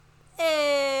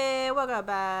Welcome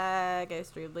back,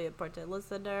 extremely important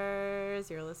listeners.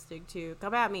 You're listening to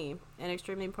Come At Me, an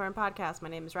extremely important podcast. My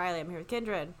name is Riley. I'm here with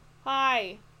Kindred.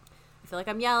 Hi. I feel like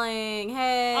I'm yelling.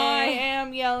 Hey. I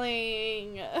am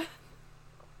yelling.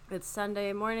 It's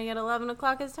Sunday morning at 11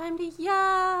 o'clock. It's time to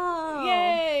yell.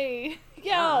 Yay.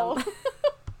 Yell.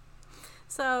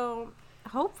 So,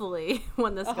 hopefully,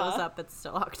 when this goes up, it's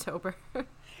still October.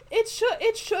 It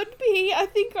should be. I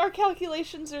think our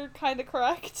calculations are kind of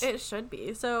correct. It should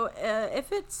be. So,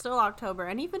 if it's still October,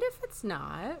 and even if it's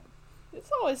not, it's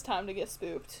always time to get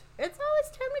spooked. It's always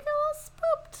time to get a little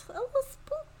spooked. A little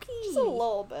spooky. Just a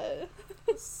little bit.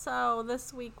 So,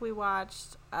 this week we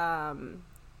watched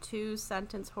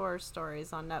 2-sentence horror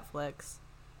stories on Netflix.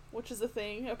 Which is a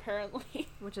thing, apparently.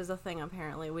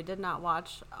 We did not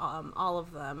watch all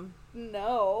of them.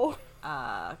 No.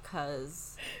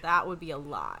 Because that would be a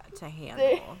lot to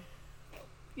handle.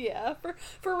 Yeah,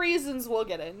 for reasons we'll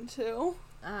get into.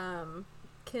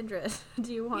 Kindred,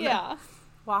 do you want to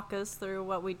walk us through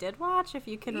what we did watch, if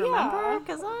you can remember?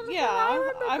 Because I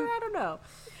remember, I don't know.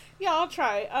 Yeah, I'll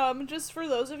try. Just for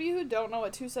those of you who don't know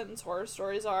what 2-sentence horror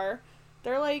stories are,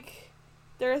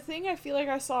 they're a thing I feel like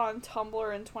I saw on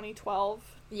Tumblr in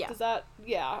 2012. Yeah. Okay.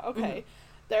 Mm-hmm.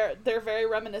 They're very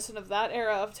reminiscent of that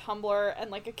era of Tumblr,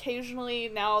 and like occasionally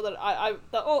now that I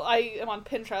am on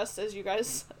Pinterest, as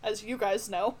you guys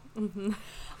know. Mm-hmm.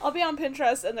 I'll be on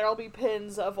Pinterest and there'll be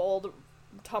pins of old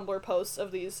Tumblr posts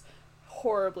of these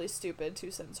horribly stupid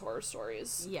 2-sentence horror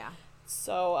stories. Yeah.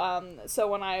 So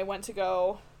when I went to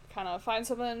go kind of find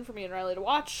something for me and Riley to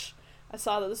watch, I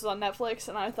saw that this was on Netflix,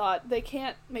 and I thought, they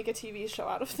can't make a TV show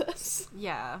out of this.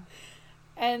 Yeah.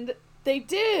 And they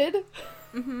did.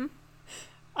 Mm-hmm.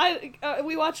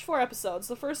 We watched 4 episodes.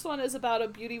 The first one is about a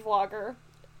beauty vlogger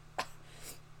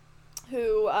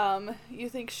who, you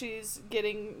think she's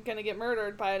gonna get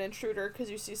murdered by an intruder because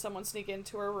you see someone sneak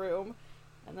into her room,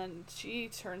 and then she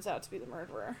turns out to be the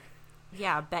murderer.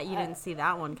 Yeah, I bet you didn't see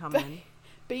that one coming.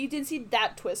 But you didn't see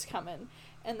that twist coming.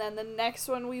 And then the next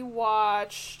one we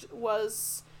watched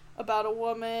was about a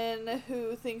woman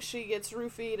who thinks she gets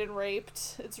roofied and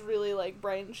raped. It's really, like,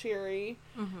 bright and cheery.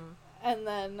 Mm-hmm. And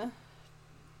then,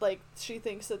 like, she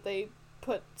thinks that they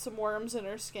put some worms in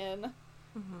her skin.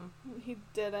 Mm-hmm. He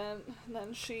didn't. And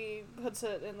then she puts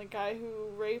it in the guy who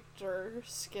raped her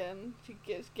skin. She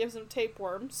gives him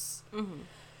tapeworms. Mm-hmm.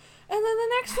 And then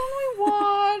the next one we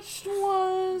watched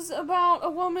was about a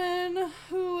woman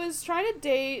who is trying to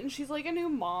date, and she's like a new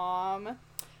mom.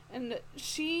 And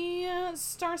she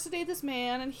starts to date this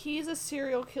man, and he's a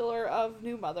serial killer of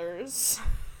new mothers.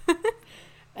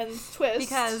 And twist.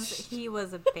 Because he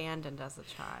was abandoned as a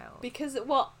child.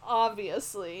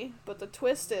 Obviously. But the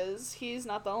twist is, he's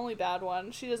not the only bad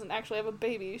one. She doesn't actually have a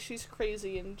baby. She's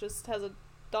crazy and just has a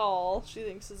doll she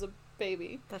thinks is a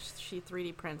baby. That she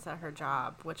 3D prints at her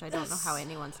job, which I don't know how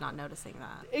anyone's not noticing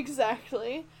that.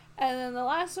 Exactly. And then the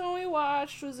last one we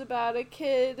watched was about a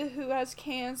kid who has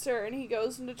cancer and he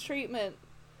goes into treatment.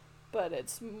 But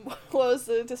what was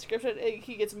the description?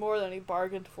 He gets more than he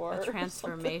bargained for. A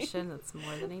transformation that's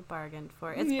more than he bargained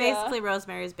for. It's basically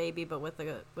Rosemary's Baby, but with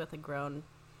a grown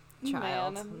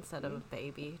child instead of a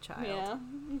baby child. Yeah,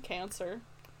 cancer.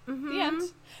 Mm-hmm. The end.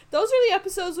 Those are the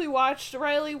episodes we watched.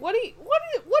 Riley, what do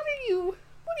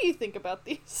you think about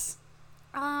these?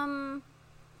 I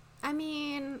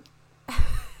mean,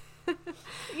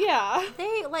 yeah.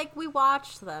 We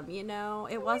watched them, you know?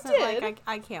 It wasn't like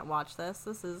I can't watch this.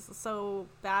 This is so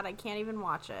bad I can't even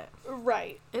watch it.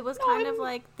 Right. It was kind of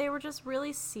like they were just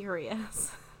really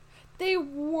serious. They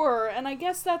were, and I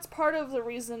guess that's part of the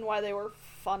reason why they were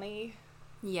funny.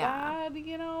 Yeah. Bad,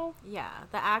 you know? Yeah.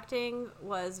 The acting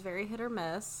was very hit or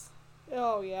miss.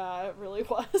 Oh, yeah, it really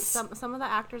was. Some of the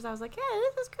actors, I was like, yeah,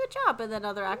 this is a good job. And then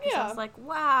other actors, I was like,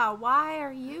 wow, why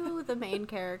are you the main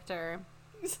character?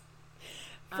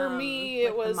 For me,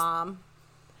 it was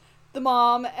the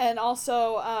mom, and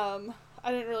also I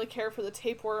didn't really care for the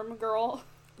tapeworm girl.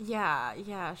 Yeah,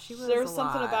 she was. There was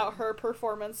something about her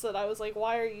performance that I was like,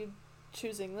 why are you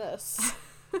choosing this?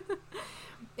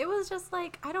 It was just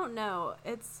like, I don't know.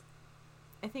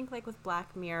 I think like with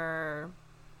Black Mirror,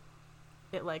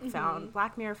 it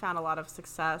Black Mirror found a lot of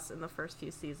success in the first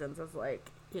few seasons as like,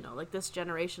 you know, like this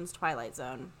generation's Twilight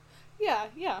Zone.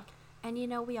 Yeah. And, you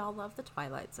know, we all love the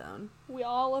Twilight Zone. We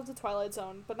all love the Twilight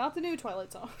Zone, but not the new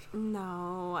Twilight Zone.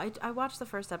 No. I watched the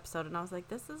first episode, and I was like,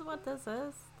 this is what this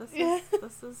is?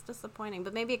 This is disappointing.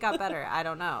 But maybe it got better. I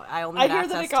don't know. I only had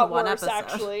access to one episode.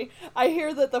 Actually. I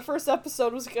hear that the first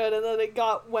episode was good, and then it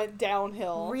went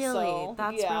downhill. Really? So,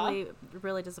 That's really,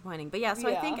 really disappointing. But, yeah, so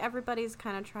I think everybody's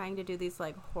kind of trying to do these,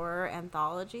 like, horror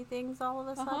anthology things all of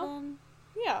a sudden.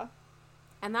 Yeah.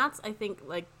 And that's, I think,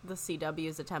 like, the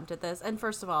CW's attempt at this. And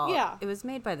first of all, Yeah. it was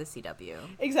made by the CW.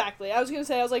 Exactly. I was gonna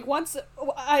say, I was like, once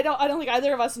I don't think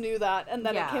either of us knew that, and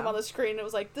then Yeah. it came on the screen. It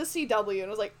was like the CW, and it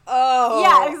was like, oh,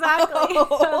 Yeah, exactly.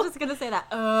 I was just gonna say that.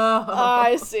 Oh,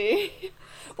 I see.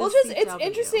 Well, The just it's CW.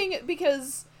 interesting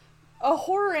because a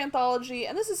horror anthology,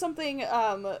 and this is something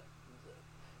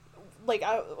like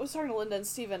I was talking to Linda and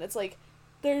Steven, it's like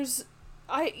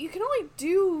you can only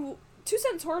do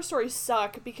two-sentence horror stories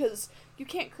suck because you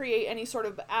can't create any sort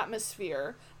of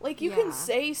atmosphere. Like, you can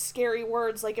say scary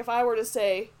words, like if I were to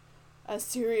say, a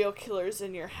serial killer's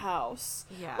in your house.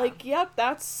 Yeah. Like, yep,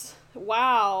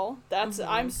 wow,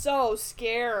 I'm so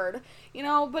scared. You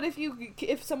know, but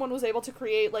if someone was able to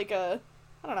create, like I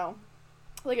don't know,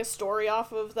 like a story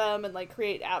off of them and, like,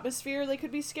 create atmosphere, they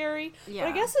could be scary. Yeah. But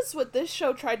I guess it's what this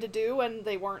show tried to do, and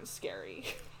they weren't scary.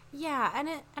 Yeah,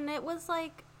 and it was,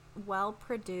 like, well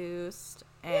produced,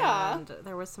 and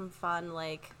there was some fun,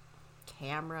 like,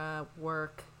 camera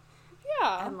work.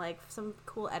 Yeah. And, like, some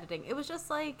cool editing. It was just,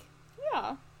 like,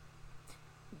 Yeah.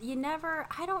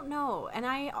 I don't know.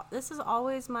 And this is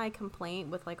always my complaint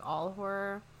with, like, all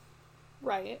horror.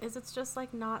 Right. Is it's just,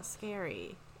 like, not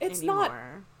scary It's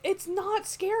anymore. It's not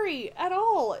scary at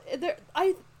all. It's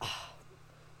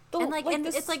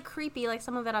like creepy. Like,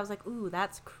 some of it I was like, ooh,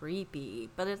 that's creepy.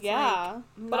 But it's like,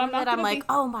 but I'm like,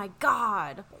 oh my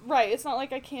god. Right. It's not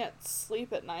like I can't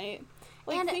sleep at night.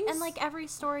 Like, And like every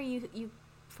story you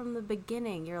from the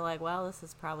beginning, you're like, well, this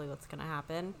is probably what's gonna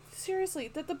happen. Seriously,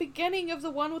 at the beginning of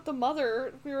the one with the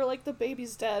mother, we were like, the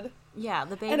baby's dead. Yeah,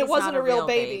 the baby's and it wasn't not a real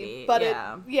baby, but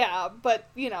but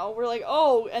you know, we're like,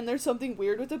 oh, and there's something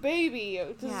weird with the baby.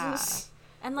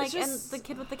 And like, and the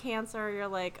kid with the cancer, you're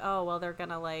like, oh, well, they're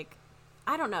gonna, like,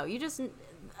 I don't know. You just,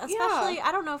 especially,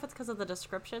 I don't know if it's because of the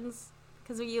descriptions,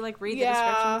 because you, like, read the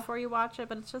description before you watch it,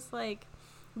 but it's just, like,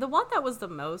 the one that was the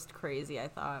most crazy, I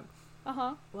thought,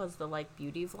 was the, like,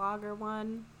 beauty vlogger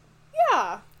one.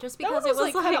 Yeah. Just because that one it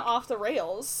was, like, kind of off the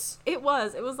rails. It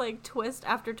was, like, twist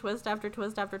after twist after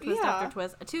twist after twist after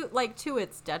twist, to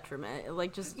its detriment. It,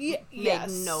 like, just made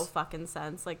no fucking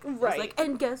sense. Like, it was like,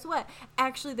 and guess what?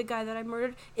 Actually, the guy that I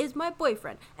murdered is my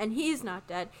boyfriend, and he's not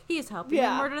dead. He's helping me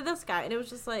murder this guy. And it was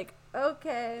just like,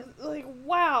 okay. Like,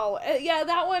 wow. Yeah,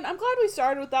 that one, I'm glad we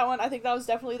started with that one. I think that was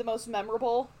definitely the most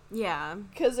memorable. Yeah.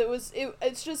 Because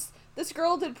it's just, this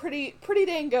girl did pretty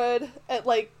dang good at,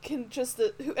 like,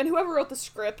 and whoever wrote the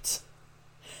script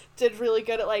did really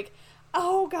good at, like,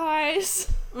 oh,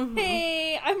 guys,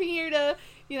 hey, I'm here to,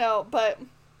 you know, but,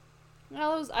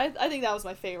 well, I think that was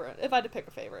my favorite, if I had to pick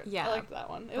a favorite. Yeah. I liked that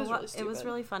one. It was really stupid. It was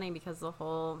really funny because the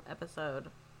whole episode,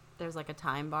 there's, like, a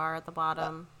time bar at the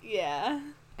bottom. Yeah.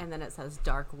 And then it says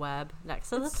dark web next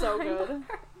to the It's so good.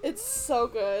 It's so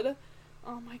good.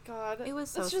 Oh, my God. It was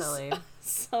so silly.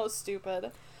 So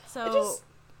stupid. So,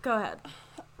 go ahead.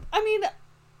 I mean,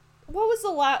 what was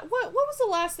the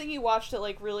last thing you watched that,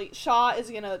 like, really... Shaw is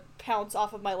gonna pounce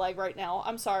off of my leg right now.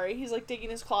 I'm sorry. He's, like, digging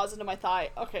his claws into my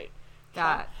thigh. Okay.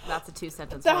 That's a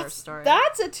 2-sentence horror story.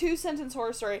 That's a 2-sentence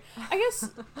horror story. I guess,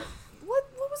 what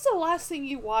was the last thing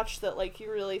you watched that, like, you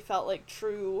really felt like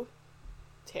true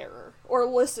terror? Or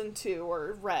listened to,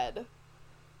 or read?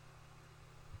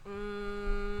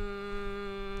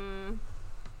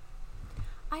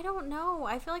 I don't know.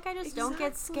 I feel like I just don't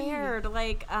get scared.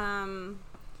 Like,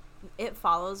 It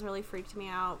Follows really freaked me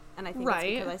out, and I think it's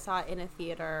because I saw it in a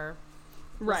theater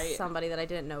with somebody that I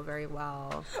didn't know very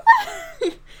well.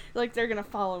 Like, they're gonna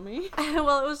follow me.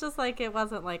 Well, it was just like, it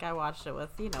wasn't like I watched it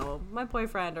with, you know, my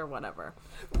boyfriend or whatever.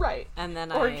 Right. And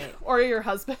then or your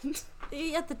husband.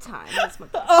 At the time, that's my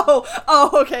boyfriend.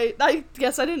 Oh, okay. I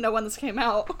guess I didn't know when this came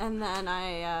out. And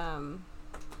then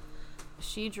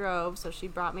she drove, so she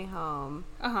brought me home.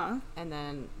 And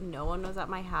then no one was at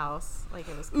my house. Like,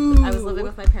 it was, I was living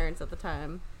with my parents at the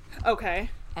time. Okay.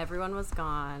 Everyone was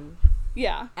gone.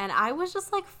 Yeah. And I was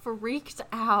just, like, freaked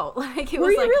out. Like, it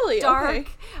was, like, really? dark. Okay.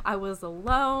 I was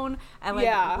alone. I,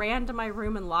 like, ran to my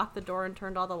room and locked the door and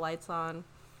turned all the lights on.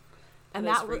 And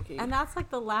that's,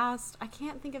 like, the last... I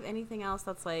can't think of anything else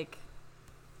that's, like...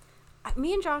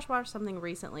 Me and Josh watched something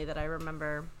recently that I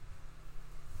remember...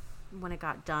 When it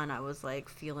got done, I was, like,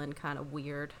 feeling kind of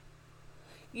weird.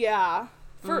 Yeah.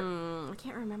 I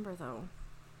can't remember, though.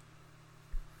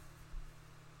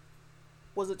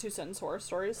 Was it 2-sentence horror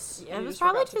stories? Yeah, it was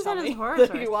probably 2-sentence horror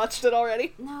stories. You watched it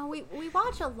already? No, we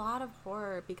watch a lot of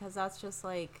horror because that's just,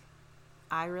 like,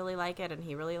 I really like it and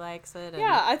he really likes it. And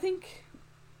yeah, I think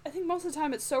most of the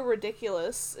time it's so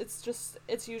ridiculous.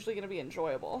 It's usually going to be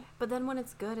enjoyable. But then when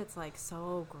it's good, it's, like,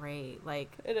 so great.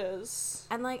 Like, it is.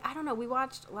 And, like, I don't know.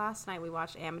 Last night we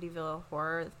watched Amityville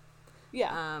Horror.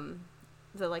 Yeah.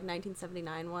 The, like,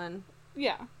 1979 one.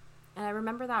 Yeah. And I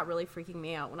remember that really freaking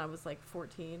me out when I was like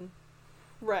 14.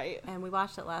 Right. And we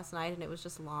watched it last night, and it was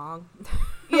just long.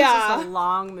 It Yeah. was just a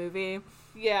long movie.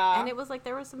 Yeah. And it was like,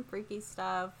 there was some freaky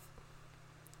stuff.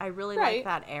 I really Right. liked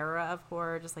that era of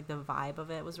horror. Just like the vibe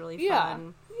of it was really Yeah.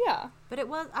 fun. Yeah. But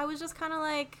I was just kind of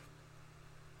like,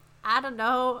 I don't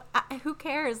know. Who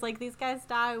cares? Like, these guys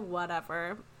die,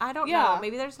 whatever. I don't know.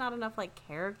 Maybe there's not enough like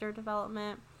character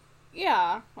development.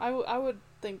 Yeah. I would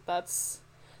think that's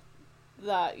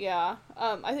that, yeah.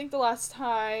 I think the last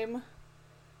time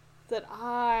that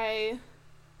I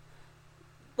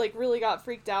like really got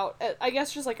freaked out at, I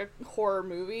guess just like a horror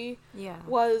movie,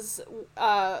 was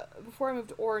before I moved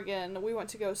to Oregon, we went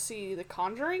to go see The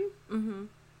Conjuring. Mm-hmm.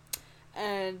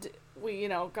 And we,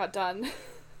 got done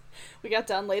we got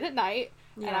done late at night,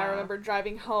 and I remember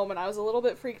driving home, and I was a little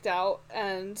bit freaked out,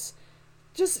 and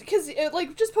just because it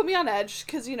like just put me on edge,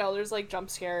 because there's like jump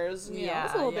scares, and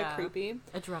it's a little bit creepy.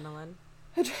 Adrenaline.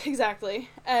 Exactly.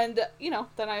 And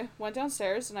then I went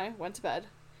downstairs and I went to bed,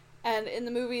 and in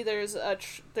the movie there's a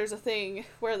thing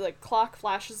where the clock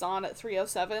flashes on at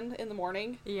 3:07 in the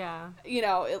morning.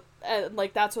 And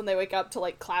like that's when they wake up to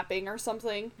like clapping or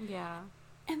something.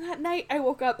 And that night I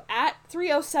woke up at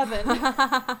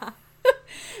 3:07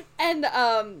 and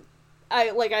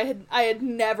I had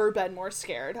never been more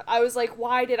scared. I was like,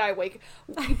 why did I wake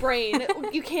brain?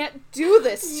 You can't do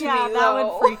this to me, that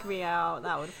though. would freak me out.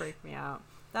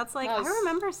 That's like, I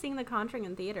remember seeing The Conjuring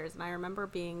in theaters, and I remember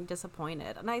being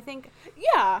disappointed. And I think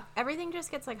everything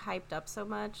just gets like hyped up so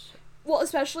much. Well,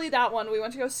 especially that one. We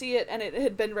went to go see it, and it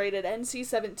had been rated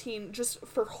NC-17 just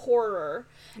for horror.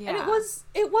 And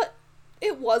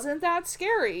it wasn't that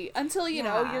scary until,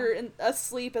 you're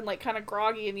asleep and, like, kind of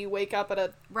groggy, and you wake up at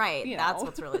a... Right, that's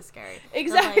what's really scary.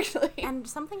 Exactly. Like, and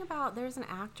something about... There's an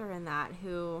actor in that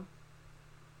who...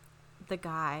 The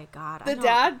guy, God, The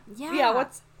dad? Yeah. Yeah,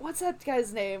 what's that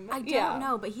guy's name? I don't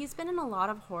know, but he's been in a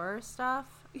lot of horror stuff.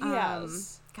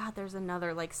 Yes. God, there's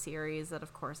another, like, series that,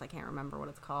 of course, I can't remember what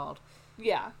it's called.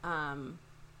 Yeah.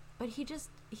 But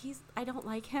I don't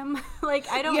like him. Like,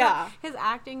 I don't know. His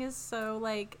acting is so,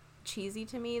 like... cheesy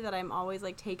to me that I'm always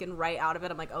like taken right out of it.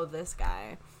 I'm like, oh, this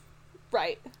guy,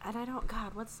 right? And I don't,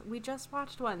 God, we just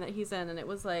watched one that he's in, and it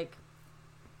was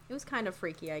kind of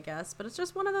freaky, I guess, but it's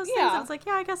just one of those things that's like,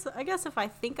 I guess if I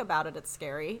think about it, it's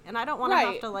scary, and I don't want to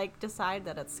have to like decide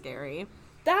that it's scary.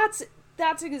 That's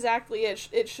exactly it.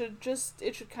 It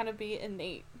should kind of be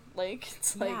innate. Like,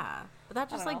 it's like, but that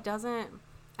just like doesn't.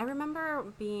 I remember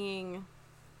being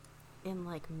in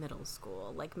like middle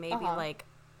school, like maybe like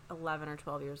 11 or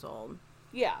 12 years old.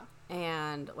 Yeah.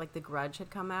 And like The Grudge had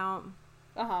come out.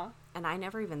 And I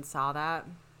never even saw that.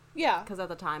 Yeah. Because at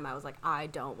the time I was like, I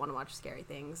don't want to watch scary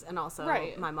things. And also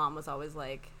my mom was always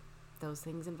like, those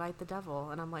things invite the devil.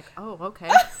 And I'm like, oh, okay.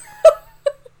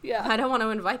 Yeah. I don't want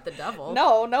to invite the devil.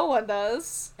 No one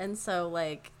does. And so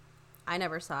like, I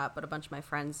never saw it, but a bunch of my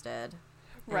friends did.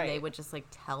 And they would just like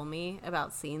tell me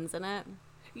about scenes in it.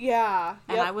 Yeah.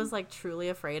 And I was like truly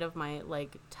afraid of my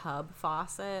like tub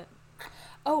faucet.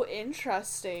 Oh,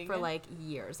 interesting. For like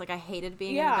years. Like I hated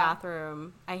being in the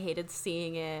bathroom. I hated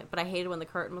seeing it, but I hated when the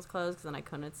curtain was closed because then I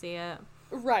couldn't see it.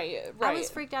 Right. I was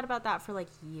freaked out about that for like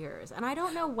years. And I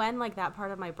don't know when like that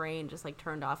part of my brain just like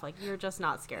turned off. Like you're just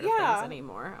not scared of things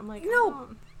anymore. I'm like, no,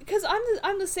 because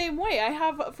I'm the same way. I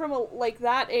have from like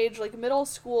that age, like middle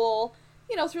school,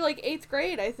 through like 8th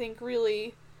grade, I think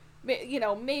really...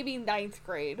 maybe 9th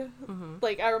grade. Mm-hmm.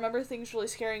 Like, I remember things really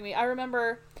scaring me. I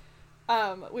remember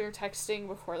we were texting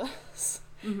before this,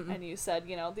 and you said,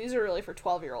 these are really for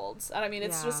 12-year-olds. And I mean,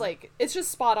 it's just like, it's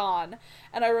just spot on.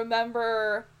 And I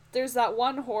remember there's that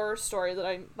one horror story that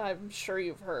I'm sure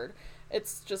you've heard.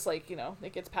 It's just like,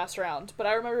 it gets passed around. But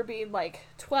I remember being like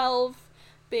 12,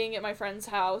 being at my friend's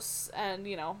house, and,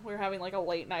 we were having like a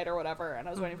late night or whatever, and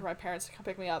I was waiting for my parents to come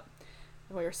pick me up.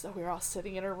 And we were all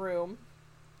sitting in her room.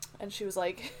 And she was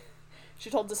like, she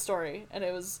told the story, and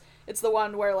it's the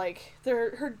one where like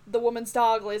the woman's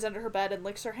dog lays under her bed and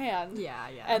licks her hand. Yeah.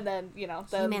 And then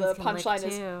the punchline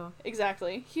is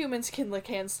exactly, humans can lick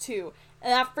hands too,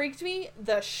 and that freaked me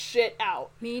the shit out.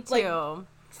 Me too. Like,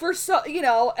 for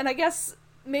and I guess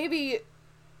maybe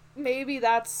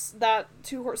that's that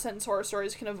 2-sentence horror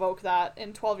stories can evoke that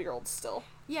in 12-year-olds still.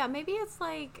 Yeah, maybe it's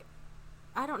like,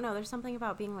 I don't know. There's something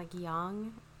about being like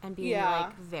young. And being,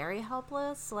 like, very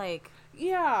helpless, like...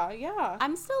 Yeah.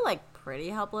 I'm still, like, pretty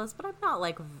helpless, but I'm not,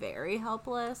 like, very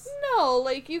helpless. No,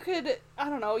 like, you could, I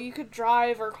don't know, you could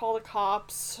drive or call the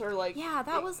cops or, like... Yeah,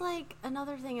 that was, like,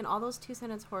 another thing in all those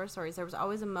two-sentence horror stories. There was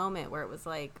always a moment where it was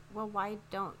like, well, why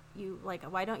don't you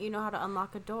know how to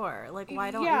unlock a door? Like, why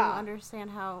don't you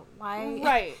understand how, why...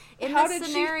 Right. In this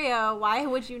scenario, why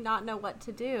would you not know what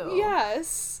to do?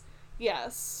 Yes.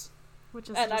 Which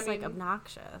is just, like,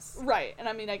 obnoxious. Right, and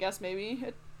I mean, I guess maybe...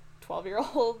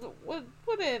 12-year-old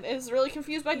is really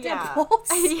confused by dimples.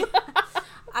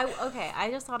 I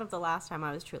just thought of the last time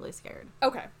I was truly scared.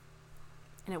 Okay.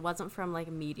 And it wasn't from, like,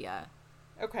 media.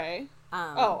 Okay.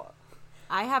 I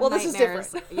have nightmares. This is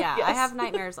different. Yeah, yes. I have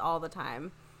nightmares all the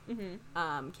time.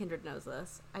 Mm-hmm. Kindred knows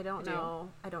this. I don't know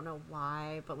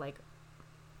why, but, like,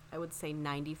 I would say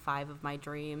 95 of my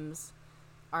dreams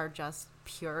are just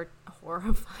pure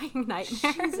horrifying nightmares.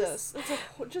 Jesus, it's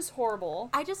just horrible.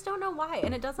 I just don't know why,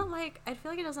 and it doesn't, like, I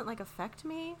feel like it doesn't, like, affect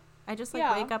me. I just,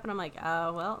 like, wake up and I'm like,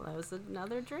 oh, well, that was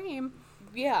another dream.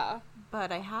 Yeah.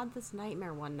 But I had this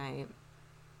nightmare one night,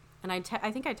 and I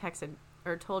think I texted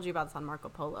or told you about this on Marco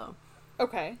Polo.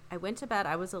 Okay. I went to bed.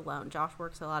 I was alone. Josh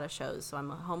works a lot of shows, so I'm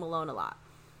home alone a lot.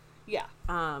 Yeah.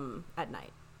 At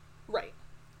night. Right.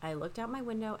 I looked out my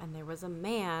window, and there was a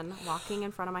man walking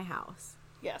in front of my house.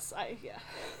 Yes,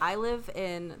 I live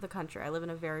in the country. I live in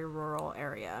a very rural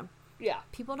area. Yeah.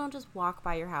 People don't just walk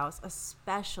by your house,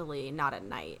 especially not at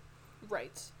night.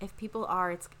 Right. If people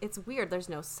are, it's weird. There's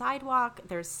no sidewalk.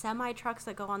 There's semi-trucks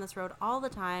that go on this road all the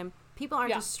time. People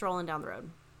aren't just strolling down the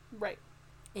road. Right.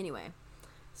 Anyway,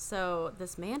 so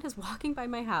this man is walking by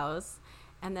my house,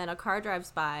 and then a car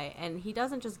drives by, and he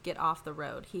doesn't just get off the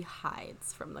road. He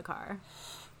hides from the car.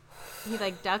 He,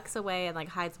 like, ducks away and, like,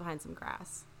 hides behind some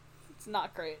grass. It's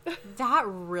not great. That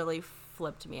really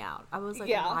flipped me out. I was like,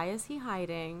 why is he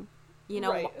hiding? You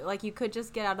know, like, you could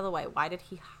just get out of the way. Why did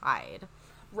he hide?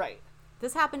 Right.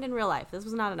 This happened in real life. This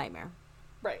was not a nightmare.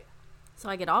 Right. So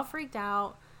I get all freaked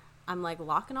out. I'm, like,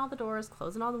 locking all the doors,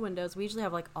 closing all the windows. We usually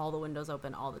have, like, all the windows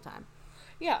open all the time.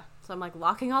 Yeah. So I'm, like,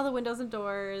 locking all the windows and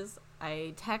doors.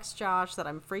 I text Josh that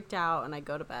I'm freaked out, and I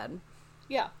go to bed.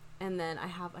 Yeah. And then I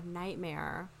have a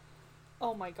nightmare.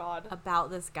 Oh, my God.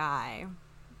 About this guy.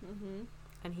 Mm-hmm.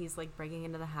 And he's, like, breaking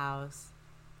into the house,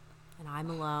 and I'm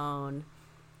alone,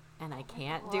 and I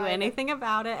can't do anything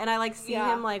about it. And I, like, see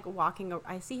him, like,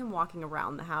 I see him walking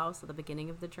around the house at the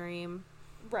beginning of the dream.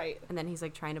 Right. And then he's,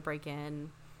 like, trying to break in.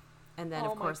 And then,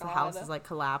 of course, the house is, like,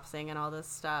 collapsing and all this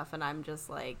stuff. And I'm just,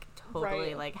 like,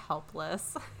 totally, like,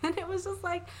 helpless. And it was just,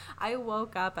 like, I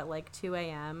woke up at, like, 2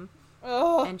 a.m.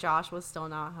 And Josh was still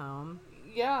not home.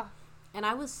 Yeah. And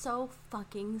I was so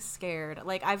fucking scared.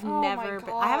 Like, I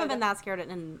haven't been that scared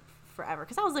in forever.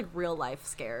 Because I was, like, real life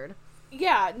scared.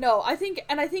 Yeah, no, I think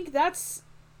that's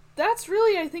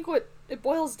really, I think, what it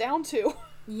boils down to.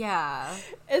 Yeah.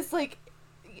 It's, like,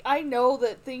 I know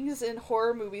that things in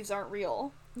horror movies aren't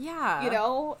real. Yeah. You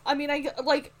know? I mean,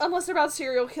 unless they're about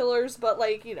serial killers, but,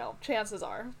 like, you know, chances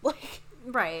are. Like...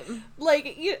 Right.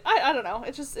 Like, I don't know.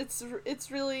 It's just,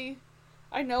 it's really...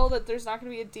 I know that there's not going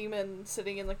to be a demon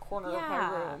sitting in the corner of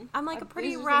my room. I'm, like, a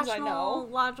pretty rational,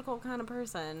 logical kind of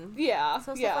person. Yeah.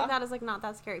 So stuff like that is, like, not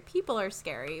that scary. People are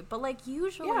scary, but, like,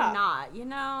 usually not, you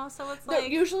know? So it's, like... No,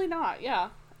 usually not, yeah.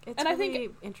 It's really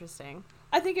interesting.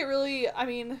 I think it really, I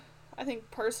mean, I think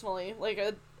personally, like,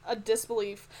 a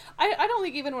disbelief. I don't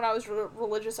think even when I was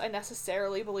religious I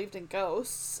necessarily believed in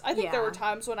ghosts. I think there were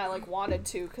times when I, like, wanted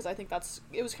to, because I think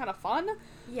it was kind of fun.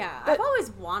 Yeah, but I've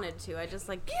always wanted to. I just,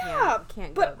 like,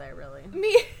 can't go there, really.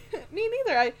 Me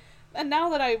neither. And now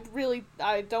that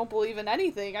I don't believe in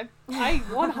anything, I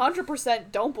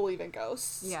 100% don't believe in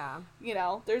ghosts. Yeah. You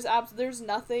know, there's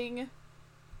nothing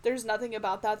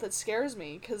about that scares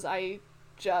me, because I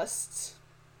just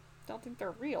don't think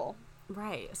they're real.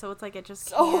 Right. So it's like it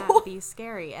just can't be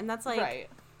scary. And that's like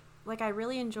like I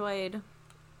really enjoyed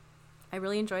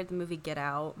the movie Get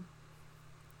Out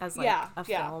as like a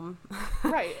film.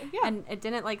 Right. Yeah. And it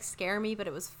didn't like scare me, but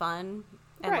it was fun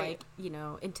and like, you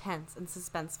know, intense and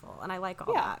suspenseful. And I like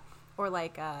all that. Or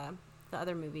like the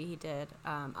other movie he did,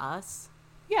 Us.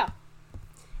 Yeah.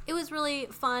 It was really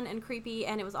fun and creepy,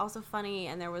 and it was also funny,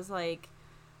 and there was like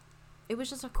it was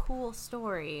just a cool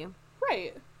story.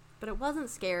 Right. But it wasn't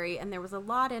scary, and there was a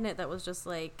lot in it that was just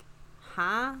like,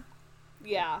 huh?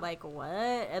 Yeah. Like, what?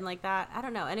 And like that, I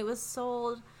don't know. And it was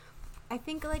sold, I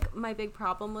think, like, my big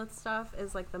problem with stuff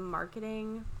is, like, the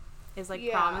marketing is, like,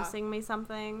 promising me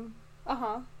something.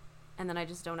 Uh-huh. And then I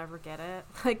just don't ever get it.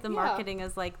 Like, the marketing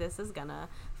is like, this is gonna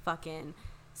fucking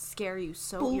scare you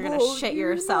so you're gonna shit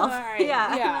yourself.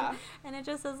 Yeah. And it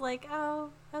just is like, oh,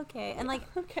 okay. And, like,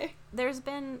 okay. There's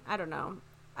been, I don't know,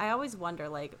 I always wonder,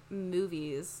 like,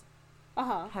 movies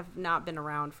have not been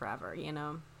around forever, you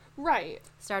know? Right.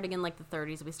 Starting in, like, the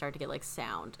 30s, we start to get, like,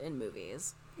 sound in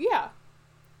movies. Yeah.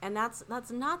 And that's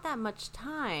not that much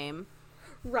time.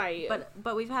 Right.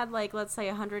 But we've had, like, let's say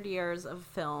 100 years of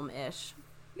film-ish.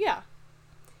 Yeah.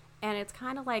 And it's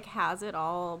kind of like, has it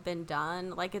all been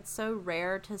done? Like, it's so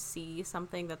rare to see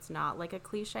something that's not, like, a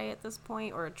cliche at this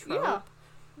point, or a trope. Yeah.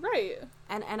 Right.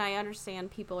 And I understand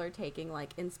people are taking,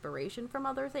 like, inspiration from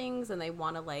other things, and they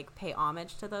want to, like, pay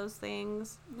homage to those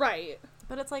things. Right.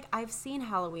 But it's like, I've seen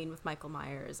Halloween with Michael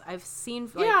Myers. I've seen,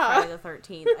 like, Yeah. Friday the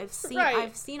 13th. Right.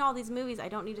 I've seen all these movies. I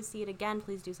don't need to see it again.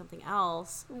 Please do something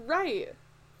else. Right.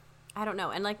 I don't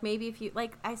know. And, like, maybe if you,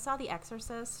 like, I saw The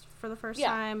Exorcist for the first Yeah.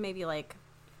 time, maybe, like,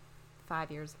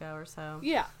 5 years ago or so.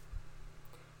 Yeah.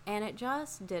 And it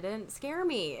just didn't scare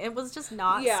me. It was just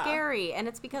not Yeah. scary. And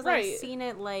it's because Right. I've seen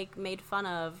it, like, made fun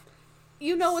of.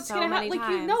 You know what's so gonna happen. many Like,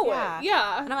 you times. know Yeah. it.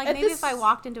 Yeah. And I'm like, And maybe this- if I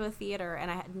walked into a theater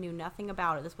and I knew nothing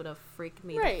about it, this would have freaked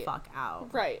me Right. the fuck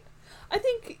out. Right. I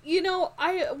think, you know,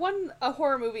 a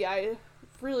horror movie I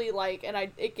really like, and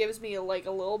it gives me, like,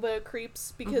 a little bit of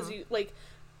creeps, because you, like,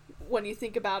 when you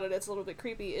think about it, it's a little bit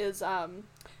creepy, is,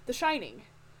 The Shining.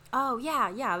 Oh,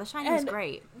 yeah, The Shining's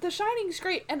great. The Shining's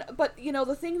great, but, you know,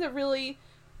 the thing that really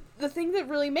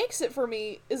makes it for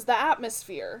me is the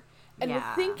atmosphere. And the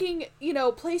thinking, you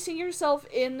know, placing yourself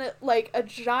in, like, a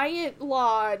giant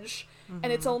lodge,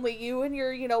 and it's only you and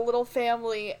your, you know, little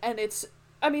family, and it's,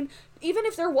 I mean, even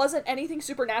if there wasn't anything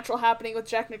supernatural happening with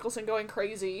Jack Nicholson going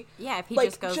crazy. Yeah, if he like,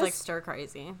 just goes, like, stir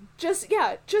crazy. Just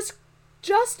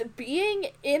being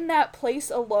in that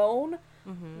place alone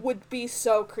would be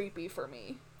so creepy for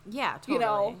me. Yeah, totally. You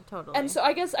know? Totally. And so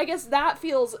I guess that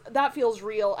feels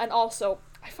real, and also,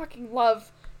 I fucking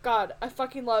love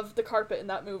the carpet in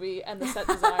that movie and the set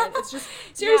design. It's just,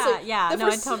 seriously. Yeah,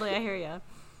 I hear you.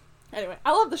 Anyway,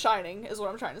 I love The Shining, is what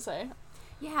I'm trying to say.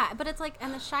 Yeah, but it's like,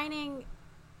 and The Shining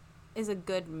is a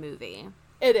good movie.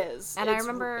 It is. And I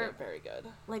remember, very good.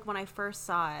 like, when I first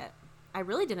saw it, I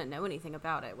really didn't know anything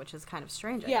about it, which is kind of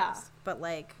strange, I Yeah. guess. But,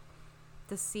 like,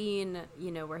 the scene,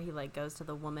 you know, where he, like, goes to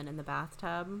the woman in the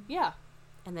bathtub. Yeah.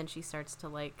 And then she starts to,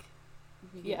 like,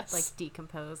 Yes. like,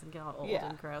 decompose and get all old Yeah.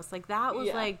 and gross. Like, that was,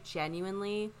 Yeah. like,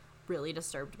 genuinely really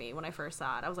disturbed me when I first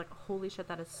saw it. I was like, holy shit,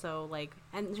 that is so, like,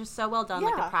 and just so well done.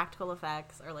 Like, the Yeah. practical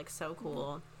effects are, like, so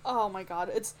cool. Oh my god,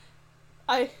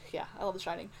 I love The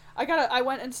Shining. I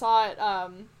went and saw it,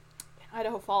 in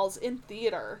Idaho Falls in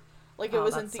theater. Like, it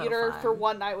was in that's so theater fun. for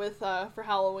one night for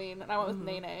Halloween, and I went with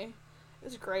Nene. It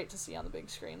was great to see on the big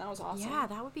screen. That was awesome. Yeah,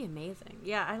 that would be amazing.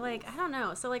 Yeah, I don't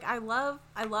know. So, like, I love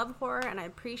horror, and I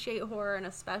appreciate horror, and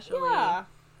especially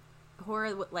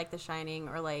horror like The Shining,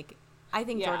 or, like, I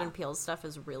think Jordan Peele's stuff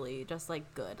is really just,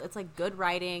 like, good. It's, like, good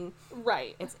writing.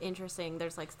 Right. It's interesting.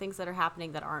 There's, like, things that are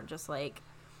happening that aren't just, like,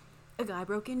 a guy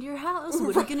broke into your house.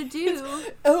 What are you gonna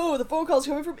do? Oh, the phone call's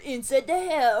coming from inside the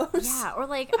house. Yeah, or,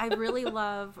 like, I really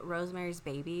love Rosemary's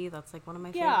Baby. That's, like, one of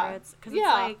my favorites. Because it's,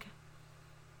 like,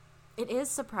 it is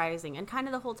surprising. And kind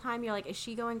of the whole time you're like, is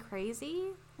she going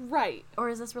crazy? Right. Or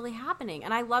is this really happening?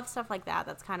 And I love stuff like that.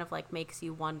 That's kind of, like, makes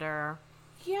you wonder...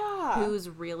 Yeah. Who's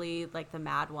really, like, the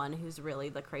mad one? Who's really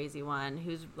the crazy one?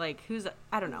 Who's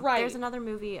I don't know. Right. There's another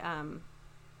movie,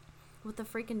 with the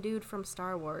freaking dude from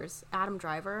Star Wars, Adam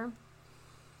Driver.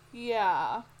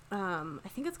 Yeah. I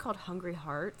think it's called Hungry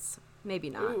Hearts. Maybe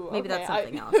not. Ooh, Maybe okay. that's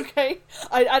something else. Okay.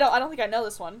 I don't think I know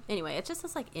this one. Anyway, it's just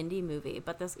this, like, indie movie,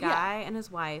 but this guy and his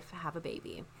wife have a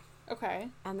baby. Okay.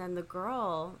 And then the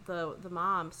girl, the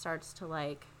mom, starts to,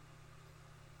 like,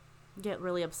 get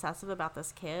really obsessive about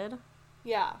this kid.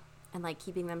 Yeah. And, like,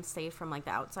 keeping them safe from, like,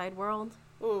 the outside world.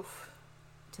 Oof.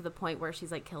 To the point where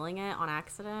she's, like, killing it on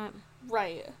accident.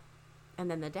 Right. And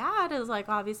then the dad is, like,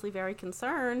 obviously very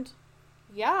concerned.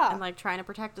 Yeah. And, like, trying to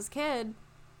protect his kid.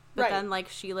 But then, like,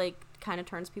 she, like, kind of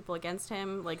turns people against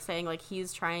him. Like, saying, like,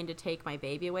 he's trying to take my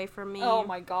baby away from me. Oh,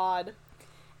 my God.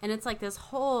 And it's, like, this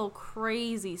whole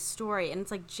crazy story. And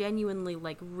it's, like, genuinely,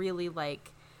 like, really,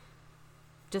 like...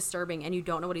 disturbing, and you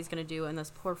don't know what he's gonna do, and this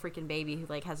poor freaking baby who,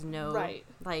 like, has no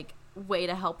like way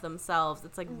to help themselves.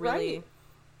 It's, like, really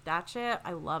that shit.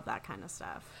 I love that kind of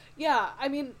stuff. Yeah, I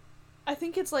mean, I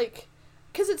think it's like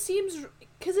because it seems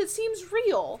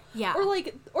real. Yeah.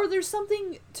 Or there's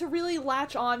something to really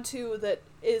latch onto that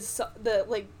is the,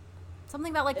 like,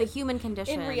 something about, like, the human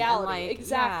condition in reality. and, like,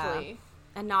 exactly. yeah,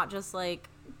 and not just, like,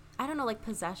 I don't know, like,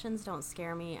 possessions don't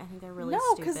scare me. I think they're really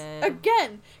because stupid.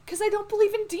 I don't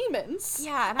believe in demons.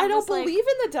 Yeah, and I don't just, like, believe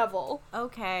in the devil.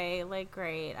 Okay, like,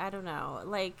 great. I don't know.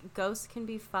 Like, ghosts can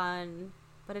be fun,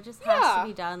 but it just has to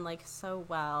be done, like, so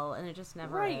well, and it just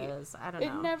never is. I don't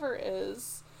know. It never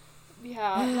is.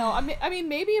 Yeah, no, I mean,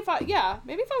 maybe if I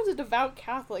was a devout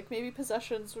Catholic, maybe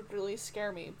possessions would really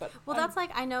scare me, but... Well, that's,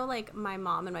 like, I know, like, my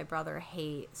mom and my brother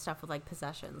hate stuff with, like,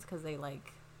 possessions, because they,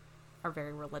 like, are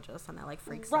very religious, and that, like,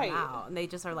 freaks them out, and they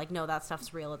just are like, no, that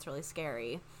stuff's real, it's really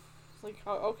scary. It's like,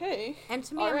 oh, okay. And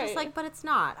to me, I'm right. just like, but it's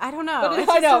not. I don't know. But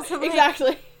I know, exactly.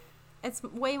 Like, it's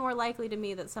way more likely to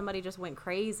me that somebody just went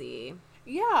crazy.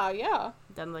 Yeah.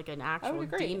 Than, like, an actual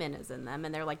demon is in them,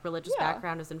 and their, like, religious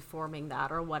background is informing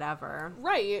that, or whatever.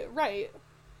 Right.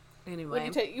 Anyway.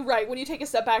 When you take a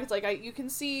step back, it's like, you can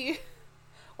see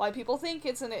why people think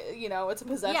it's it's a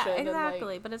possession. Yeah, exactly. And,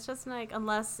 like, but it's just, like,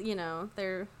 unless,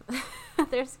 their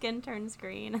skin turns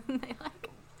green, and they,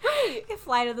 like,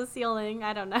 fly to the ceiling.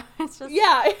 I don't know. It's just...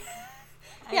 Yeah.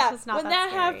 It's just not when that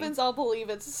scary. happens, I'll believe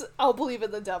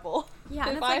in the devil. Yeah,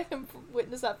 and if I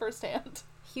witness that firsthand.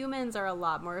 Humans are a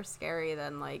lot more scary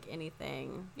than, like,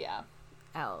 anything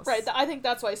else. Right, I think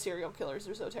that's why serial killers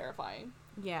are so terrifying.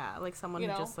 Yeah, like someone who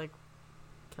just, like,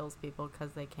 kills people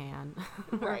because they can.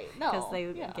 Right, no. Because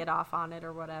they get off on it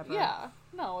or whatever. Yeah,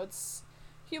 no,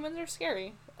 humans are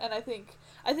scary. And I think,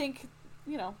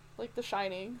 like The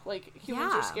Shining, like,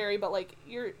 humans are scary, but, like,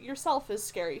 yourself is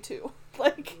scary too.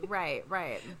 Like... Right.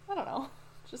 I don't know.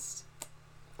 Just...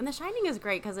 And The Shining is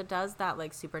great because it does that,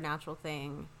 like, supernatural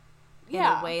thing in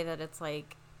a way that it's,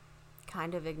 like,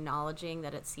 kind of acknowledging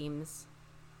that it seems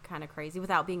kind of crazy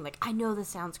without being like, I know this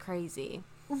sounds crazy.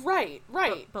 Right.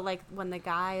 But like, when the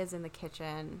guy is in the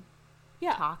kitchen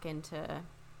talking to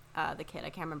the kid, I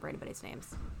can't remember anybody's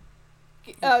names.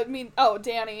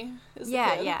 Danny is the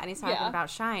kid. Yeah, and he's talking about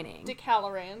Shining. Dick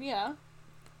Halloran,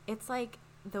 It's like,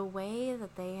 the way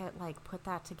that they had, like, put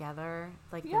that together,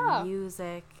 like, the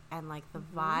music and, like, the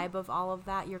vibe of all of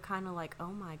that, you're kind of like,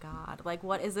 oh my god, like,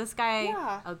 what is this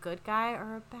guy a good guy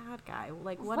or a bad guy?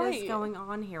 Like, what is going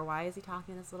on here? Why is he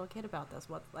talking to this little kid about this?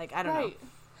 What, like, I don't know.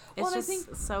 It's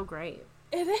just so great.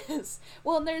 It is.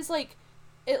 Well, and there's, like,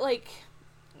 it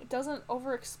doesn't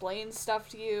over-explain stuff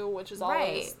to you, which is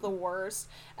always the worst.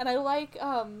 And I like,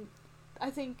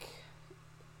 I think,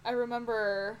 I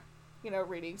remember...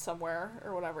 reading somewhere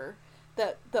or whatever,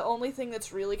 that the only thing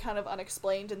that's really kind of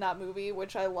unexplained in that movie,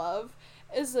 which I love,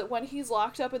 is that when he's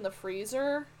locked up in the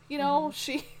freezer,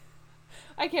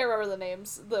 I can't remember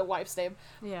the wife's name.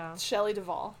 Yeah. Shelley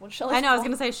Duvall. I know, I was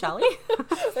going to say Shelley.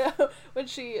 When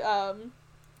she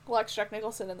locks Jack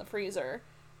Nicholson in the freezer,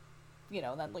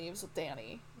 and then leaves with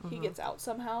Danny, he gets out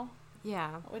somehow.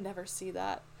 Yeah. We never see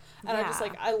that. And I'm just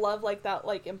like, I love, like, that,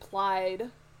 like, implied,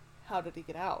 how did he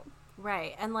get out?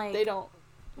 Right, and, like... They don't...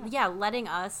 Yeah, letting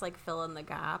us, like, fill in the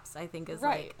gaps, I think, is,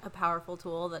 like, a powerful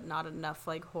tool that not enough,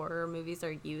 like, horror movies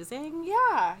are using.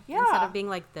 Yeah. Instead of being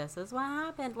like, this is what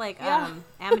happened. Like,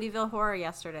 Amityville Horror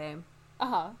yesterday.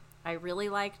 I really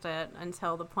liked it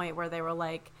until the point where they were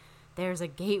like, there's a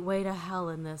gateway to hell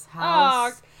in this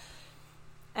house.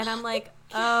 And I'm like,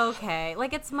 okay.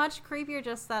 Like, it's much creepier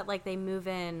just that, like, they move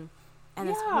in... And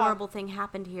this horrible thing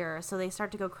happened here, so they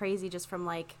start to go crazy just from,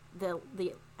 like, the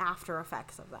after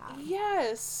effects of that.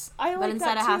 Yes, I like that, But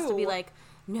instead it has to be too. like,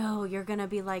 no, you're gonna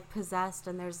be, like, possessed,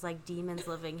 and there's, like, demons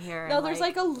living here. No, and, there's,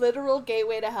 like, a literal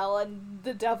gateway to hell, and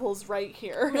the devil's right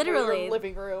here. Literally. In your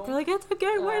living room. They're like, it's a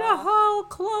gateway to hell,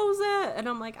 close it! And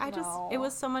I'm like, it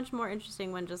was so much more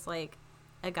interesting when just, like,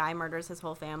 a guy murders his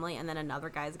whole family, and then another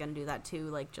guy's gonna do that, too,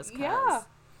 like, just cause.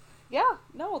 Yeah,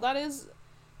 no, that is...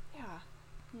 Yeah.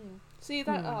 See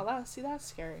that? See, that's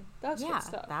scary. That's good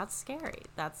stuff. That's scary.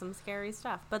 That's some scary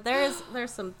stuff. But there's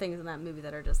some things in that movie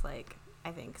that are just, like,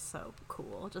 I think so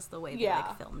cool. Just the way they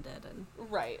like filmed it and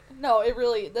No, it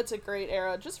really, that's a great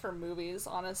era just for movies.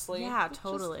 Honestly. Yeah,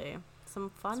 totally. Some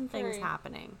fun things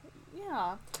happening.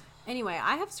 Yeah. Anyway,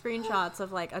 I have screenshots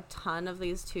of, like, a ton of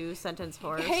these 2-sentence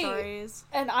horror stories.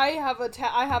 And I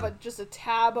have just a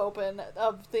tab open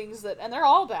of things that, and they're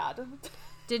all bad.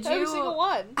 Did you? Every single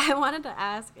one. I wanted to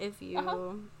ask if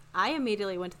you... I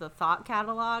immediately went to the Thought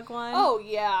Catalog one. Oh,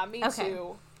 yeah, me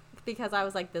too. Because I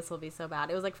was like, this will be so bad.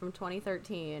 It was, like, from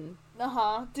 2013.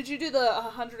 Did you do the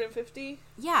 150?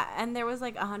 Yeah, and there was,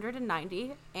 like,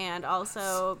 190, and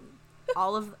also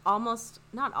almost,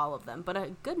 not all of them, but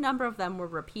a good number of them were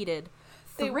repeated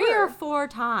three or four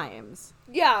times.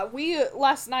 Yeah,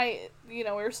 last night, we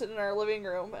were sitting in our living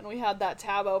room, and we had that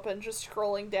tab open, just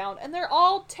scrolling down, and they're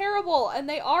all terrible, and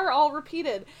they are all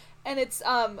repeated. And it's,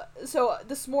 so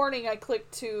this morning I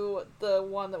clicked to the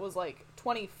one that was, like,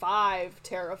 25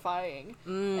 terrifying,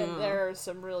 and there are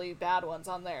some really bad ones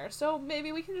on there. So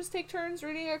maybe we can just take turns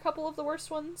reading a couple of the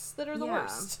worst ones that are the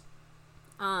worst.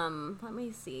 Let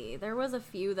me see. There was a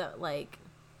few that, like,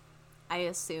 I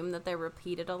assume that they're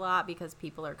repeated a lot because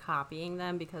people are copying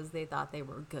them because they thought they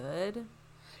were good.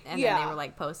 And then they were,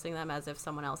 like, posting them as if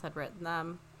someone else had written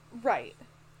them. Right.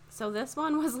 So this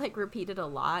one was, like, repeated a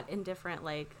lot in different,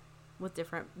 like, with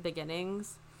different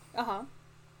beginnings. Uh-huh.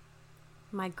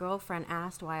 My girlfriend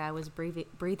asked why I was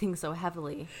breathing so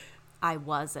heavily. I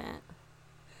wasn't.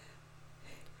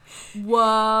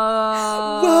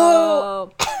 Whoa.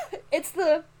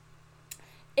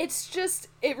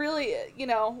 It really, you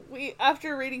know,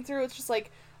 after reading through, it's just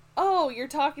like, oh, you're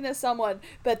talking to someone,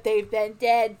 but they've been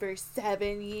dead for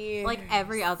 7 years. Like,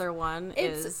 every other one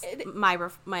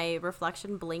my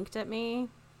reflection blinked at me.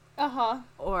 Uh-huh.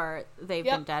 Or they've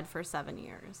been dead for 7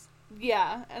 years.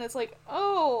 Yeah, and it's like,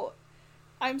 oh,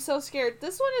 I'm so scared.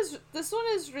 This one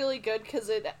is really good because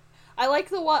I like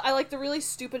the really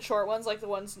stupid short ones, like the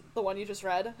one you just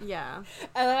read. Yeah.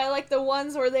 And then I like the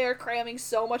ones where they are cramming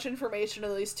so much information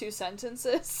into these 2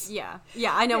 sentences. Yeah.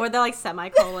 Yeah, I know, where they're like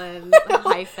semicolon,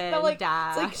 hyphen, like,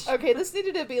 dash. It's like, okay, this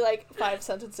needed to be like 5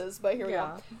 sentences, but here we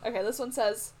go. Okay, this one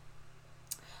says,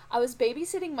 I was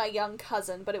babysitting my young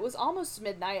cousin, but it was almost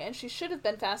midnight and she should have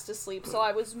been fast asleep, so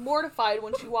I was mortified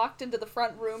when she walked into the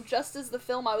front room just as the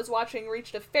film I was watching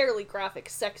reached a fairly graphic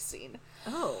sex scene.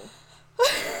 Oh.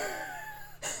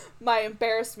 My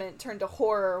embarrassment turned to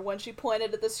horror when she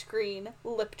pointed at the screen,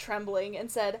 lip trembling, and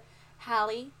said,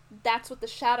 Hallie, that's what the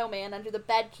shadow man under the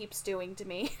bed keeps doing to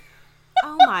me.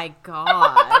 Oh my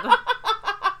god.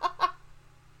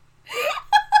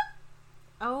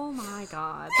 Oh my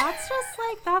god. That's just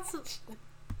like,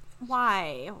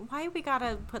 why we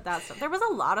gotta put that stuff. There was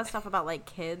a lot of stuff about, like,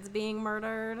 kids being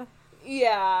murdered.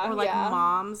 Yeah. Or, like,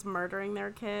 moms murdering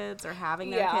their kids or having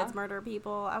their kids murder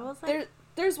people. I was like...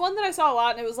 There's one that I saw a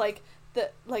lot, and it was like,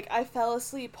 I fell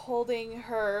asleep holding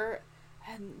her,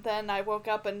 and then I woke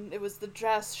up, and it was the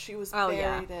dress she was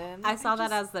buried in. I saw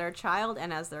that as their child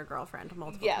and as their girlfriend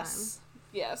multiple times.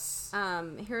 Yes.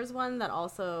 Here's one that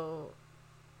also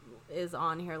is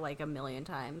on here, like, a million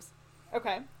times.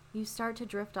 Okay. You start to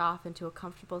drift off into a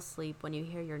comfortable sleep when you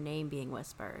hear your name being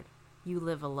whispered. You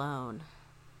live alone.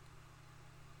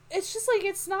 It's just like,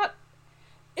 it's not...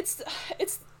 It's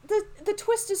the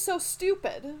twist is so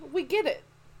stupid. We get it.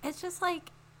 It's just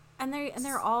like, and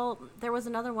they're all, there was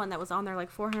another one that was on there like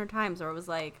 400 times where it was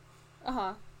like,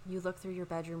 you look through your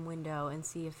bedroom window and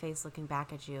see a face looking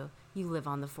back at you. You live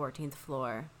on the 14th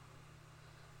floor.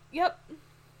 Yep.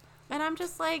 And I'm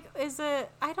just like, it's just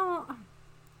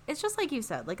like you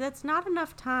said, like, that's not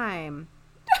enough time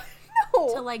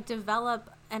to, like, develop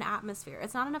an atmosphere.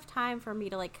 It's not enough time for me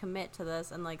to, like, commit to this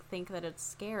and, like, think that it's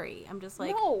scary. I'm just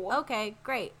like, okay,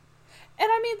 great. And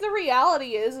I mean, the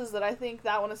reality is that I think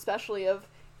that one, especially of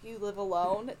You Live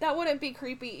Alone, that wouldn't be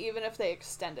creepy even if they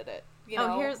extended it. You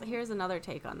know? Here's another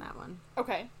take on that one.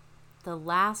 Okay. The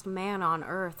last man on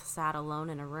earth sat alone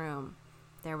in a room.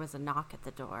 There was a knock at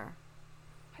the door.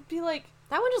 I'd be like...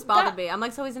 That one just bothered me. I'm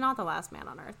like, so he's not the last man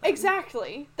on earth. Then.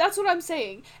 Exactly. That's what I'm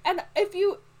saying. And if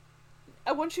you...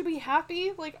 wouldn't you be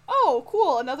happy? Like, oh,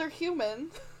 cool, another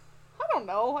human. I don't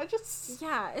know.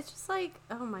 Yeah, it's just like,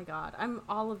 oh my god.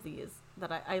 All of these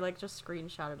that I like just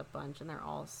screenshotted a bunch, and they're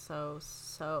all so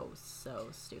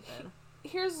stupid.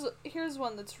 Here's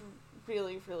one that's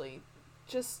really, really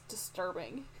just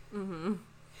disturbing. Mm-hmm. It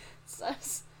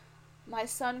says, my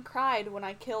son cried when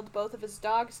I killed both of his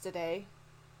dogs today.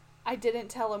 I didn't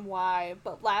tell him why,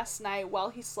 but last night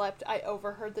while he slept, I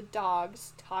overheard the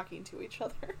dogs talking to each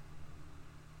other.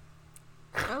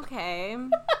 Okay.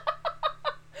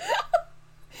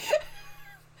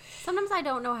 Sometimes I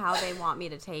don't know how they want me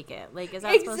to take it. Like, is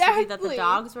that supposed to be that the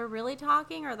dogs were really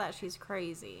talking or that she's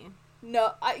crazy?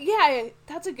 No, yeah,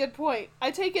 that's a good point. I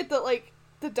take it that, like,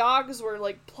 the dogs were,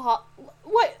 like, what?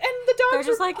 And the dogs They're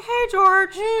just like, hey,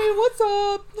 George. Hey, what's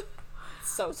up?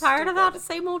 So tired of that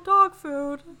same old dog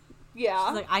food. Yeah.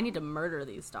 She's like, I need to murder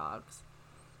these dogs.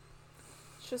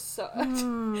 Just so...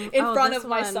 in front of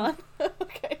my son.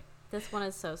 Okay. This one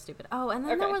is so stupid. Oh, and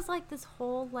then there was, like, this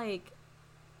whole, like,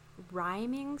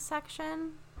 rhyming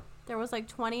section. There was, like,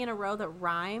 20 in a row that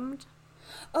rhymed.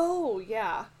 Oh,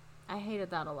 yeah. I hated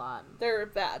that a lot. They're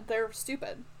bad. They're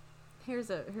stupid. Here's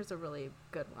a really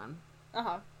good one.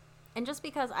 Uh-huh. And just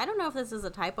because, I don't know if this is a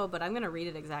typo, but I'm going to read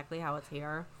it exactly how it's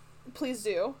here. Please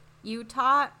do. You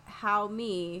taught how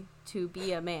me to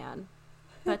be a man,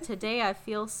 but today I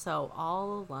feel so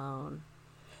all alone.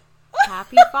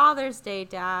 Happy Father's Day,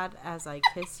 Dad, as I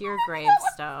kiss your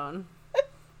gravestone.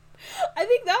 I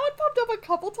think that one popped up a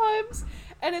couple times,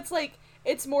 and it's like,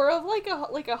 it's more of like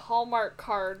a Hallmark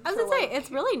card. I was gonna say, it's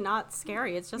really not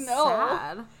scary. It's just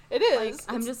sad. It is. Like,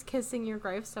 I'm just kissing your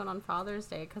gravestone on Father's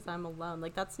Day because I'm alone.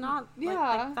 Like, that's not,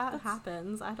 like that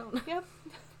happens. I don't know. Yep,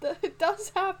 it does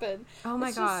happen. Oh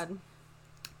my god.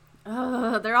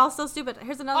 Ugh, they're all so stupid.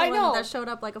 Here's another I one know. that showed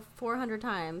up like 400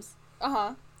 times.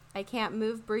 Uh-huh. I can't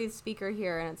move, breathe, speaker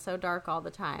here, and it's so dark all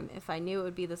the time. If I knew it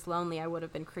would be this lonely, I would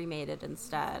have been cremated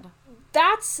instead.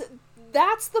 That's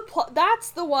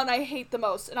the one I hate the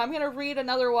most. And I'm going to read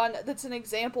another one that's an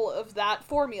example of that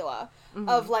formula. Mm-hmm.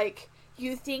 Of, like,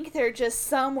 you think they're just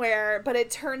somewhere, but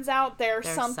it turns out they're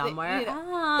something. Somewhere you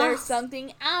know, else. There's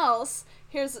something else.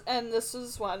 And this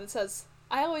is one. It says,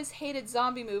 I always hated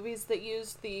zombie movies that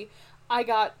used the I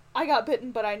got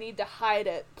bitten, but I need to hide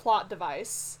it plot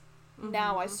device. Mm-hmm.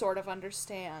 Now I sort of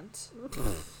understand.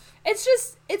 It's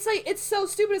just, it's like, it's so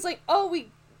stupid. It's like, oh,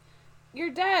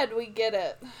 you're dead. We get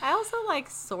it. I also, like,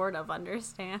 sort of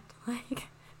understand. Like,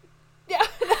 yeah,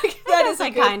 that is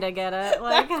I kind of get it.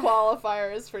 Like, that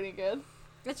qualifier is pretty good.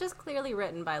 It's just clearly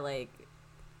written by, like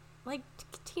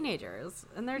teenagers,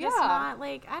 and they're just not,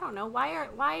 like, I don't know,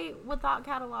 why would Thought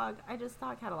Catalog, I just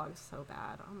Thought Catalog is so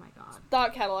bad. Oh my god.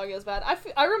 Thought Catalog is bad.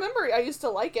 I remember I used to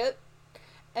like it,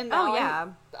 and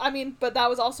now I mean, but that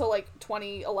was also like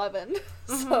 2011,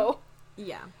 so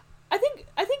yeah. I think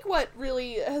what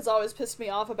really has always pissed me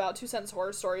off about Two Cents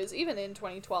Horror Stories, even in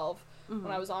 2012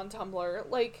 when I was on Tumblr,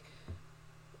 like,